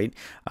that fight,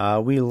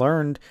 we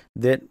learned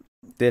that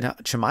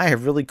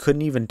Chimaev really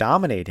couldn't even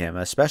dominate him,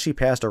 especially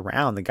past a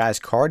round. The guy's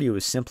cardio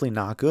is simply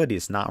not good.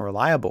 It's not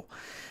reliable.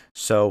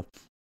 So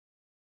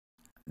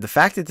the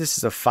fact that this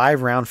is a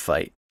 5-round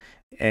fight,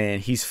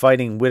 and he's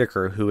fighting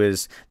Whittaker, who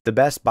is the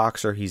best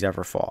boxer he's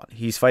ever fought.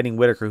 He's fighting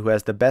Whittaker, who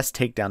has the best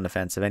takedown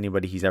defense of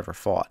anybody he's ever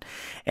fought.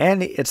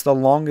 And it's the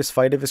longest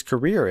fight of his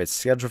career. It's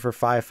scheduled for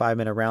 5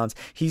 5-minute rounds.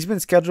 He's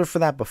been scheduled for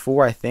that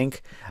before, I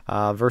think,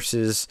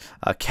 versus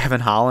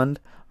Kevin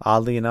Holland.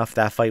 Oddly enough,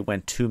 that fight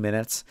went 2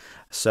 minutes.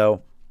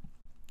 So,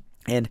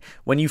 and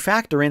when you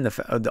factor in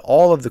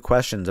all of the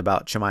questions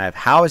about Chimaev,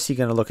 how is he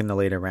going to look in the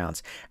later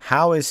rounds?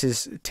 How is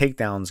his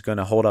takedowns going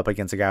to hold up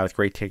against a guy with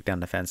great takedown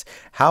defense?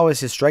 How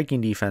is his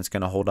striking defense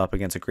going to hold up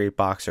against a great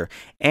boxer?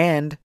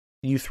 And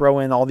you throw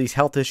in all these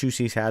health issues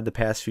he's had the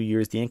past few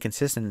years, the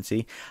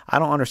inconsistency. I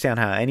don't understand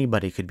how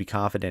anybody could be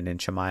confident in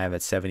Chimaev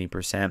at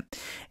 70%.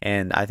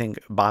 And I think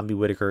Bobby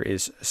Whittaker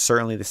is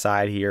certainly the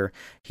side here.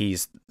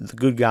 He's the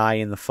good guy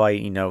in the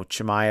fight. You know,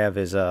 Chimaev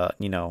is a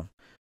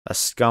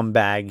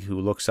scumbag who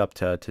looks up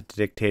to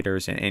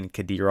dictators and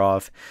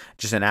Kadyrov.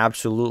 Just an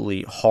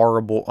absolutely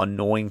horrible,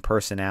 annoying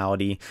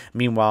personality.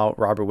 Meanwhile,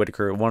 Robert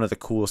Whittaker, one of the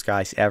coolest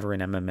guys ever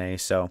in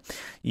MMA. So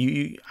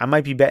I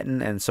might be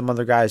betting, and some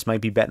other guys might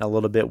be betting a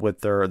little bit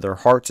with their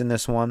hearts in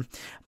this one.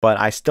 But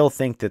I still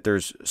think that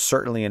there's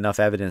certainly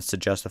enough evidence to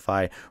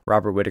justify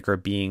Robert Whittaker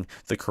being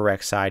the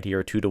correct side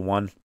here,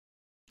 2-1.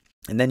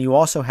 And then you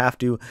also have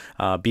to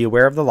be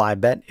aware of the live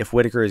bet. If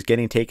Whittaker is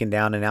getting taken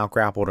down and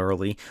out-grappled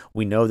early,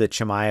 we know that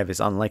Chimaev is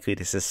unlikely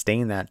to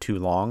sustain that too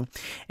long.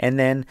 And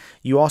then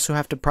you also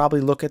have to probably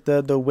look at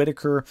the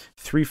Whittaker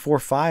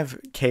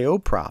 3-4-5 KO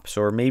props,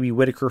 or maybe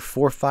Whittaker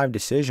 4-5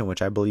 decision,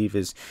 which I believe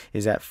is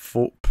at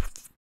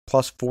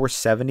plus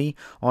 470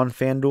 on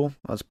FanDuel.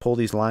 Let's pull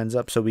these lines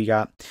up. So we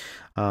got...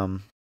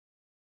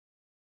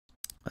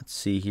 let's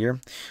see here.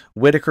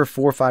 Whittaker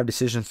 4-5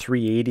 decision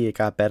 380. It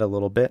got bet a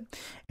little bit.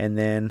 And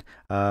then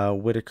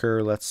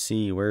Whittaker, let's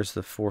see. Where's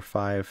the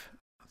 4-5?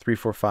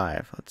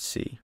 3-4-5. Let's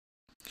see.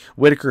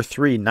 Whittaker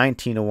 3,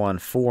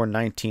 19-1, 4,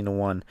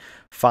 19-1,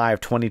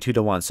 5,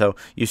 22-1. So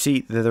you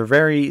see they're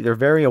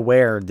very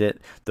aware that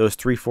those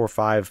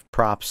 3-4-5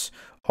 props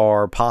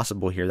are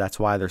possible here. That's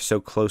why they're so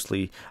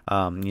closely,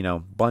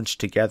 bunched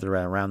together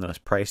around those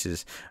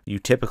prices. You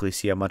typically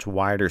see a much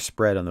wider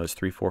spread on those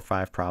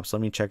 3-4-5 props.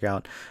 Let me check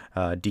out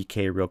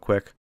DK real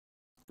quick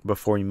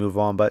before you move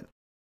on. But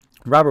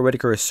Robert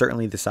Whittaker is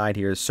certainly the side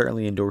here, is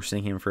certainly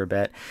endorsing him for a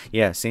bet.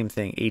 Yeah, same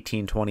thing,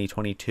 18, 20,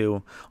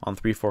 22 on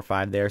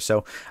 3-4-5 there.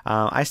 So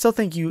I still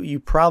think you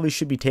probably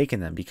should be taking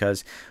them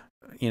because,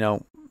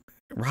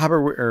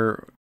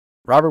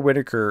 Robert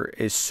Whittaker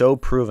is so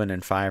proven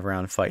in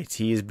 5-round fights.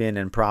 He's been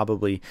in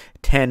probably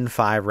 10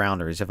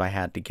 5-rounders, if I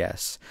had to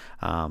guess.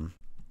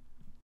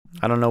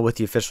 I don't know what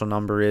the official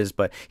number is,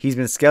 but he's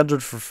been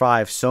scheduled for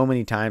 5 so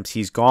many times.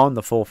 He's gone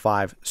the full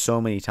 5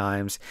 so many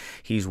times.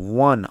 He's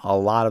won a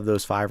lot of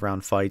those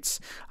 5-round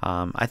fights.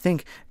 I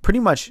think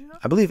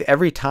I believe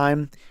every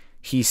time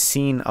he's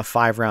seen a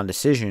 5-round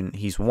decision,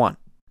 he's won,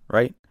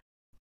 right?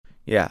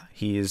 Yeah,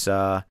 he's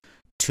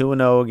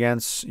 2-0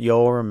 against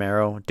Yoel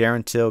Romero,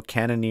 Darren Till,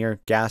 Cannonier,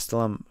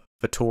 Gastelum,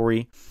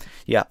 Vettori.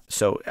 Yeah,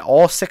 so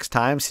all 6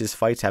 times his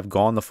fights have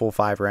gone the full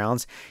 5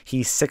 rounds.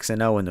 He's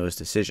 6-0 in those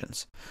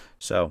decisions.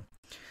 So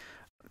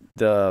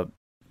a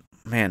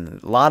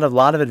lot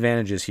of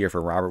advantages here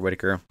for Robert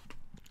Whittaker.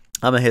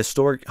 I'm a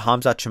historic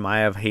Khamzat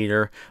Chimaev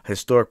hater,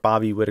 historic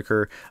Bobby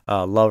Whittaker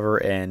lover,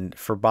 and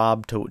for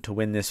Bob to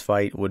win this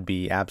fight would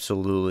be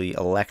absolutely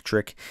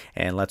electric,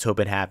 and let's hope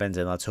it happens,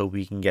 and let's hope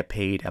we can get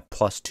paid at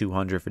plus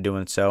 200 for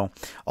doing so.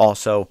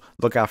 Also,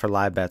 look out for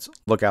live bets,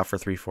 look out for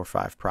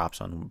 3-4-5 props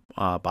on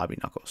Bobby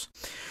Knuckles.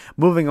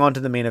 Moving on to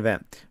the main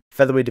event,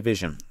 featherweight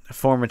division,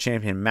 former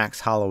champion Max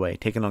Holloway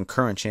taking on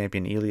current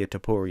champion Ilia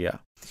Topuria.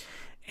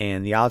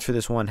 And the odds for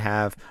this one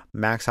have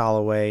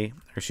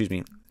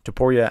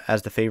Topuria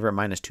as the favorite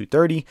minus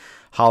 230.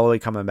 Holloway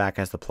coming back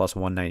as the plus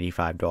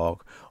 195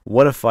 dog.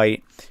 What a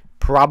fight.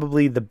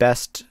 Probably the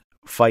best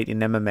fight in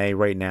MMA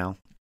right now.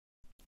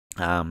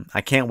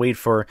 I can't wait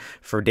for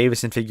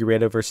Davison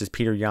Figueiredo versus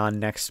Peter Yan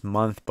next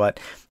month,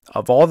 but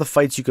of all the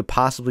fights you could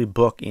possibly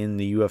book in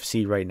the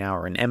UFC right now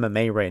or in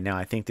MMA right now,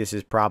 I think this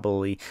is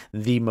probably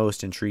the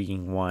most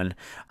intriguing one.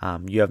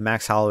 You have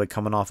Max Holloway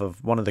coming off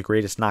of one of the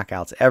greatest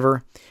knockouts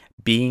ever,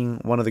 being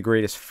one of the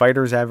greatest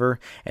fighters ever,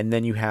 and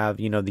then you have,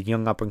 the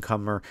young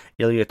up-and-comer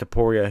Ilia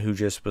Topuria, who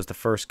just was the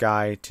first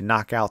guy to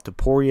knock out to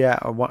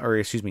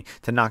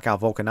knock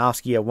out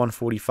Volkanovski at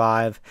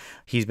 145.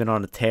 He's been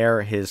on a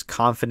tear. His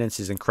confidence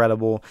is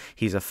incredible.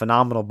 He's a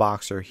phenomenal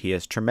boxer. He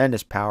has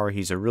tremendous power.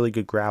 He's a really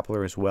good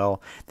grappler as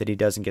well that he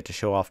doesn't get to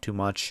show off too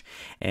much.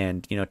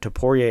 And,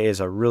 Topuria is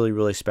a really,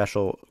 really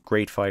special,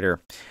 great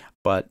fighter.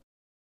 But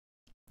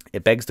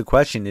it begs the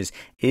question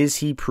is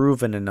he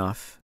proven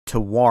enough to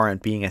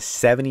warrant being a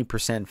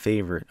 70%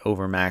 favorite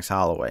over Max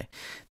Holloway?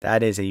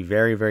 That is a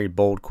very, very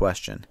bold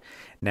question.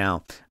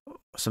 Now,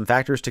 some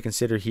factors to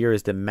consider here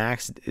is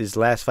that his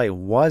last fight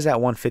was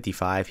at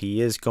 155.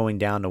 He is going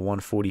down to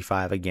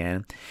 145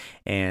 again.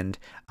 And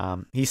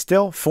he's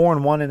still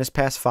 4-1 in his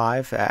past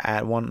 5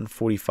 at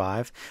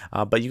 145.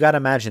 But you got to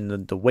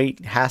imagine the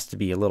weight has to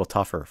be a little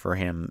tougher for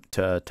him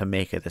to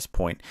make at this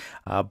point.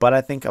 But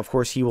I think, of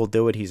course, he will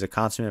do it. He's a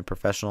consummate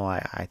professional.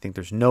 I think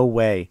there's no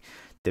way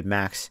that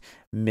Max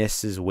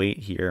misses weight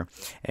here,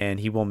 and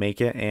he will make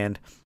it. And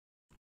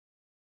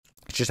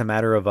it's just a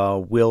matter of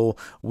will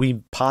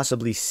we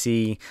possibly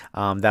see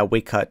that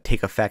weight cut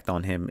take effect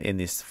on him in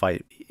this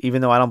fight.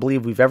 Even though I don't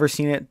believe we've ever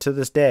seen it to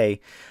this day,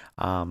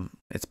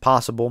 it's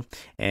possible.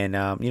 And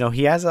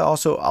he has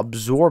also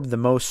absorbed the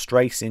most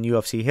strikes in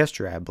UFC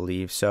history, I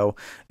believe. So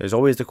there's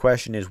always the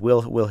question is,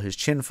 will his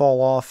chin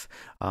fall off?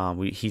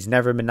 He's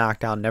never been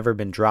knocked out, never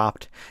been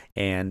dropped.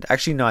 And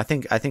actually, no, I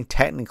think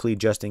technically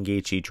Justin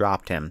Gaethje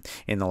dropped him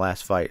in the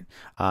last fight.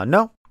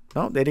 No,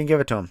 they didn't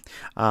give it to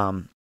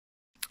him.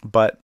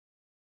 But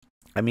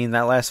I mean,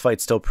 that last fight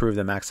still proved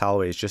that Max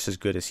Holloway is just as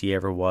good as he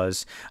ever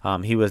was.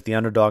 He was the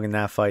underdog in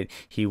that fight.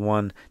 He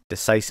won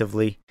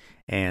decisively,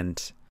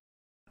 and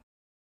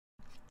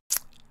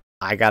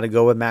I got to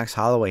go with Max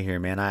Holloway here,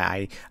 man.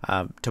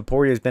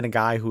 Topuria has been a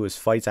guy whose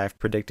fights I've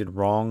predicted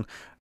wrong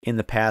in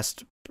the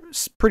past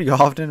pretty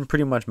often.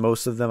 Pretty much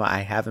most of them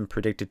I haven't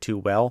predicted too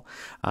well,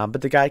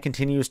 but the guy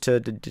continues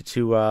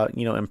to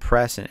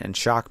impress and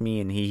shock me,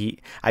 and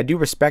I do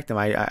respect him.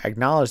 I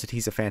acknowledge that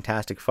he's a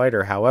fantastic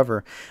fighter.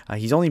 However,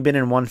 he's only been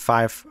in one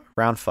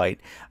 5-round fight,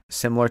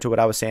 similar to what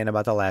I was saying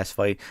about the last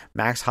fight.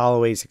 Max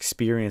Holloway's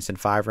experience in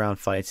 5-round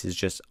fights is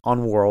just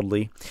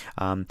unworldly.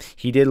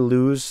 He did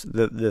lose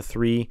the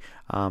 3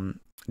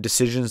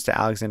 decisions to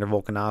Alexander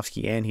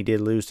Volkanovski, and he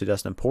did lose to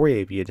Dustin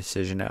Poirier via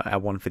decision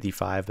at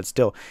 155, but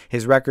still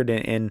his record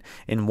in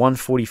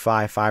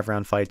 145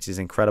 5-round fights is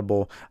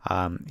incredible.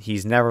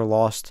 He's never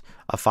lost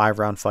a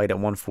 5-round fight at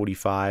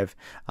 145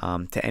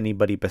 to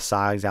anybody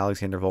besides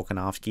Alexander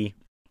Volkanovski,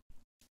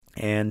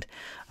 and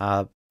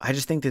I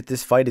just think that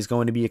this fight is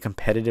going to be a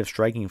competitive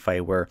striking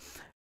fight where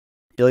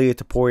Ilia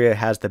Topuria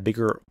has the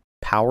bigger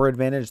power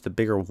advantage, the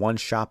bigger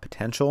one-shot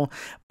potential,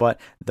 but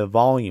the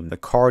volume, the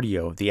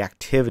cardio, the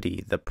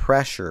activity, the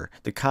pressure,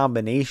 the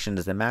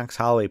combinations that Max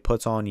Holloway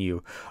puts on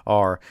you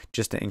are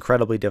just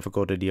incredibly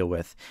difficult to deal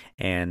with.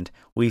 And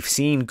we've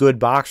seen good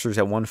boxers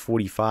at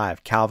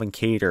 145, Calvin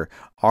Kattar,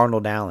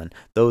 Arnold Allen.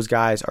 Those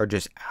guys are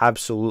just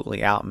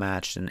absolutely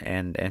outmatched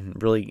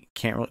and really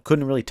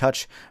couldn't really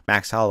touch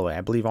Max Holloway.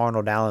 I believe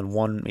Arnold Allen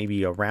won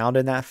maybe a round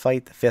in that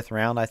fight, the 5th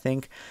round, I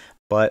think.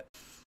 But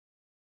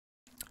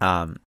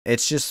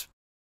it's just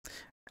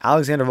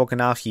Alexander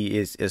Volkanovski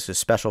is a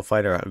special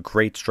fighter, a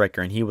great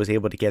striker, and he was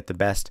able to get the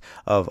best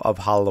of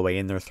Holloway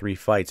in their 3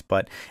 fights.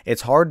 But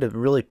it's hard to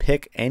really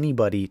pick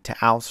anybody to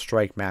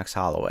outstrike Max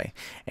Holloway.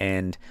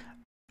 And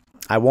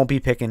I won't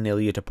be picking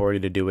Ilia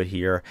Topuria to do it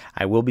here.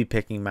 I will be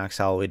picking Max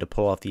Holloway to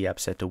pull off the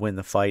upset, to win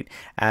the fight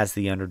as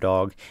the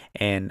underdog,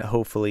 and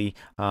hopefully,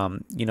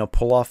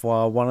 pull off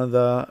one of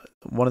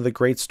the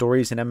great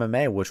stories in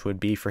MMA, which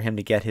would be for him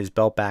to get his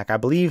belt back. I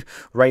believe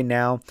right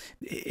now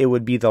it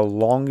would be the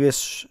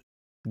longest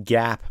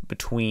gap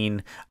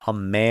between a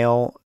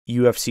male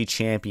UFC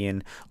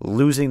champion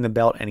losing the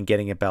belt and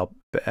getting the belt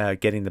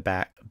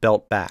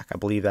back. I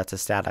believe that's a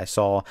stat I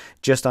saw.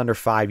 Just under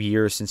 5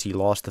 years since he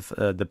lost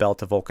the belt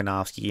to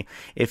Volkanovski.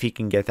 If he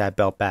can get that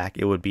belt back,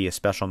 it would be a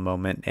special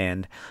moment,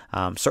 and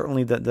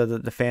certainly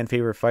the fan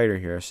favorite fighter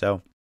here.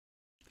 So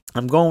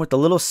I'm going with a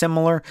little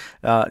similar,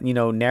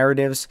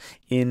 narratives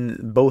in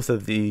both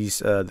of these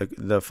the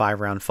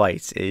 5-round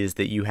fights. Is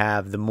that you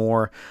have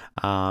the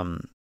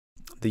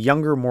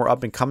younger, more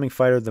up-and-coming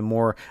fighter,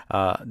 the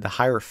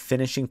higher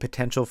finishing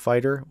potential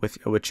fighter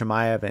with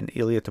Chimaev and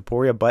Ilia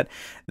Topuria, but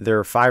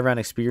their 5-round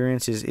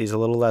experience is a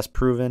little less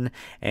proven,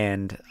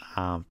 and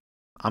I'm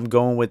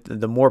going with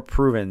the more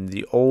proven,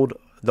 the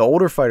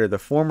older fighter, the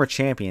former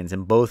champions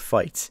in both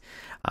fights.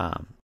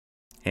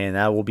 And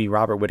that will be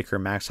Robert Whittaker,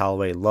 Max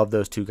Holloway. Love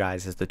those 2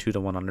 guys as the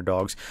 2-1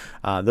 underdogs.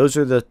 Those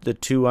are the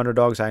 2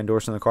 underdogs I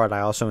endorse on the card. I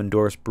also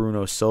endorse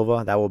Bruno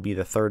Silva. That will be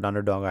the 3rd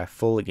underdog I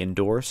fully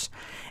endorse.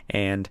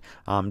 And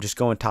just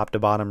going top to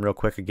bottom real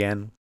quick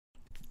again.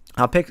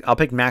 I'll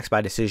pick Max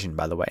by decision,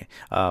 by the way.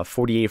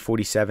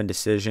 48-47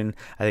 decision.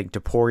 I think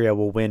Topuria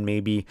will win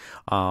maybe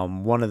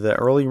one of the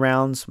early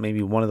rounds,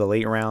 maybe one of the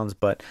late rounds,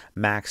 but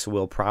Max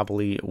will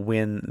probably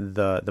win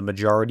the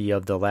majority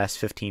of the last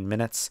 15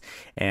 minutes.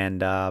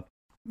 And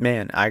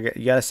man,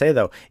 you gotta say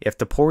though, if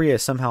Topuria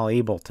is somehow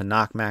able to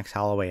knock Max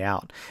Holloway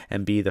out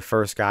and be the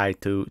first guy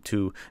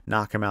to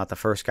knock him out, the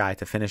first guy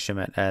to finish him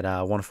at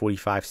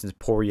 145 since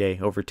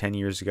Poirier over 10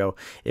 years ago,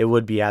 it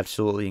would be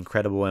absolutely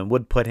incredible and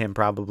would put him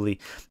probably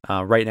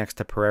right next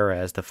to Pereira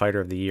as the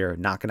fighter of the year.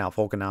 Knocking out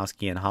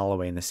Volkanovski and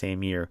Holloway in the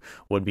same year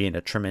would be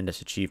a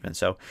tremendous achievement.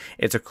 So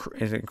it's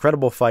an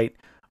incredible fight.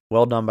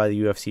 Well done by the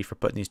UFC for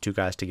putting these 2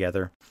 guys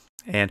together.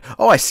 And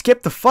I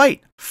skipped the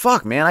fight.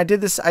 Fuck, man. I did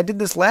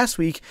this last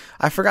week.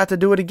 I forgot to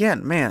do it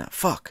again. Man,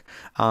 fuck.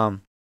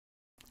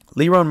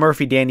 Lerone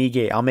Murphy, Dan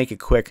Ige. I'll make it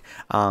quick.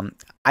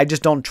 I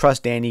just don't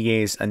trust Dan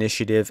Ige's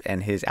initiative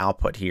and his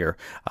output here.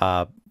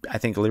 I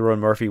think Lerone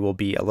Murphy will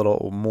be a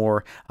little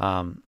more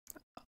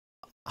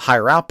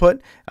higher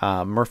output.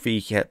 Murphy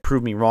had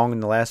proved me wrong in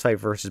the last fight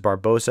versus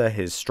Barbosa.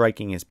 His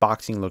striking, his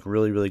boxing looked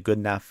really, really good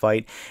in that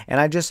fight. And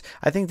I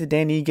think that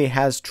Dan Ige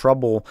has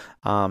trouble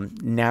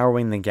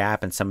narrowing the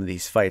gap in some of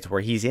these fights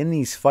where he's in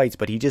these fights,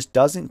 but he just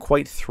doesn't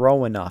quite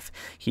throw enough.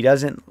 He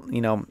doesn't,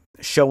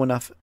 show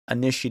enough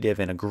initiative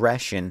and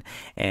aggression,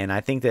 and I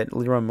think that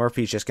Lerone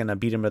Murphy is just going to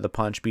beat him to the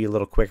punch, be a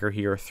little quicker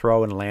here,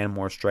 throw and land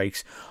more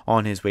strikes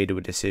on his way to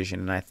a decision.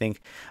 And I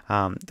think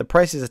the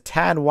price is a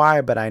tad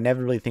wide, but I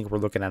never really think we're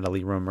looking at a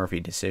Lerone Murphy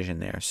decision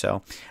there.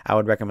 So I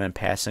would recommend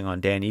passing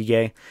on Dan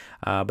Ige,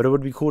 but it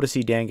would be cool to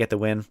see Dan get the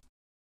win.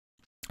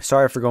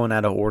 Sorry for going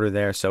out of order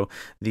there. So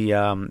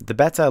the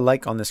bets I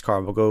like on this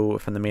card will go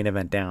from the main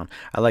event down.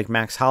 I like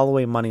Max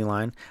Holloway money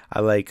line. I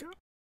like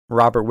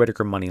Robert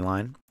Whittaker money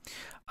line.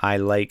 I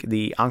like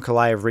the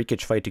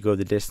Ankalaev-Rakic fight to go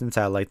the distance.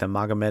 I like the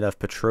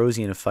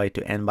Magomedov-Petrosyan fight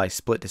to end by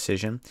split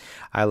decision.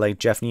 I like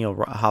Jeff Neal,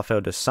 Rafael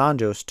dos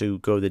Anjos to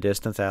go the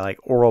distance. I like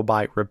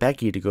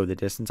Orolbai-Rebecki to go the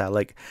distance. I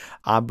like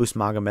Abus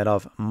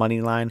Magomedov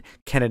moneyline,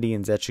 Kennedy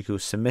and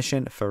Nzechukwu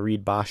submission,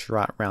 Farid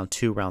Basharat round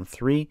 2, round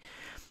 3.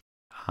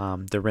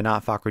 the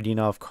Rinat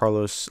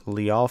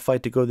Fakhredinov-Leal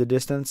fight to go the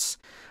distance.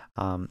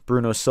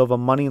 Bruno Silva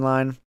money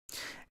line.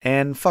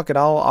 And fuck it,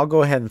 I'll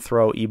go ahead and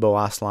throw Ibo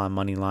Aslan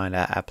money line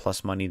at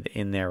plus money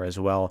in there as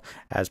well,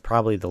 as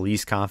probably the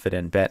least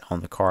confident bet on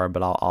the card,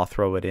 but I'll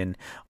throw it in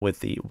with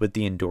the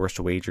endorsed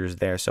wagers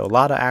there. So a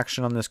lot of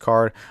action on this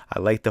card.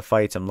 I like the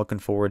fights. I'm looking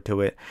forward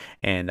to it,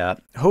 and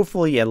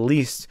hopefully at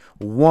least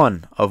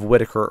one of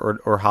Whittaker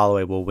or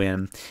Holloway will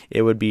win.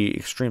 It would be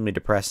extremely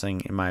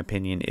depressing, in my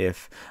opinion,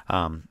 if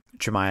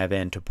Chimaev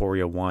and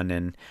Topuria won,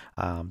 and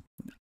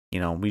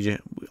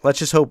let's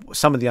just hope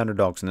some of the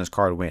underdogs in this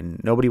card win.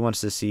 Nobody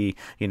wants to see,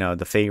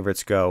 the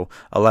favorites go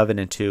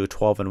 11-2,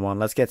 12-1.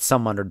 Let's get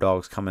some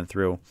underdogs coming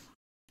through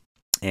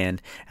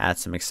and add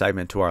some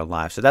excitement to our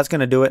lives. So that's going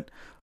to do it.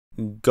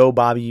 Go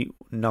Bobby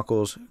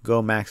Knuckles,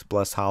 go Max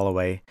Bless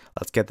Holloway.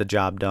 Let's get the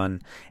job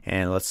done,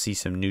 and let's see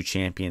some new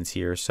champions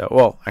here. So,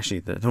 well,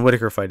 actually, the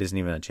Whittaker fight isn't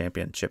even a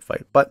championship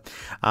fight, but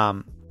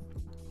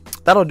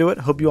that'll do it.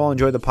 Hope you all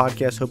enjoyed the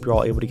podcast. Hope you're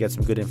all able to get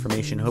some good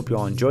information. Hope you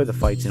all enjoy the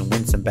fights and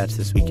win some bets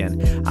this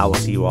weekend. I will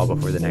see you all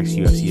before the next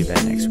UFC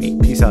event next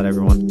week. Peace out,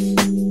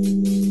 everyone.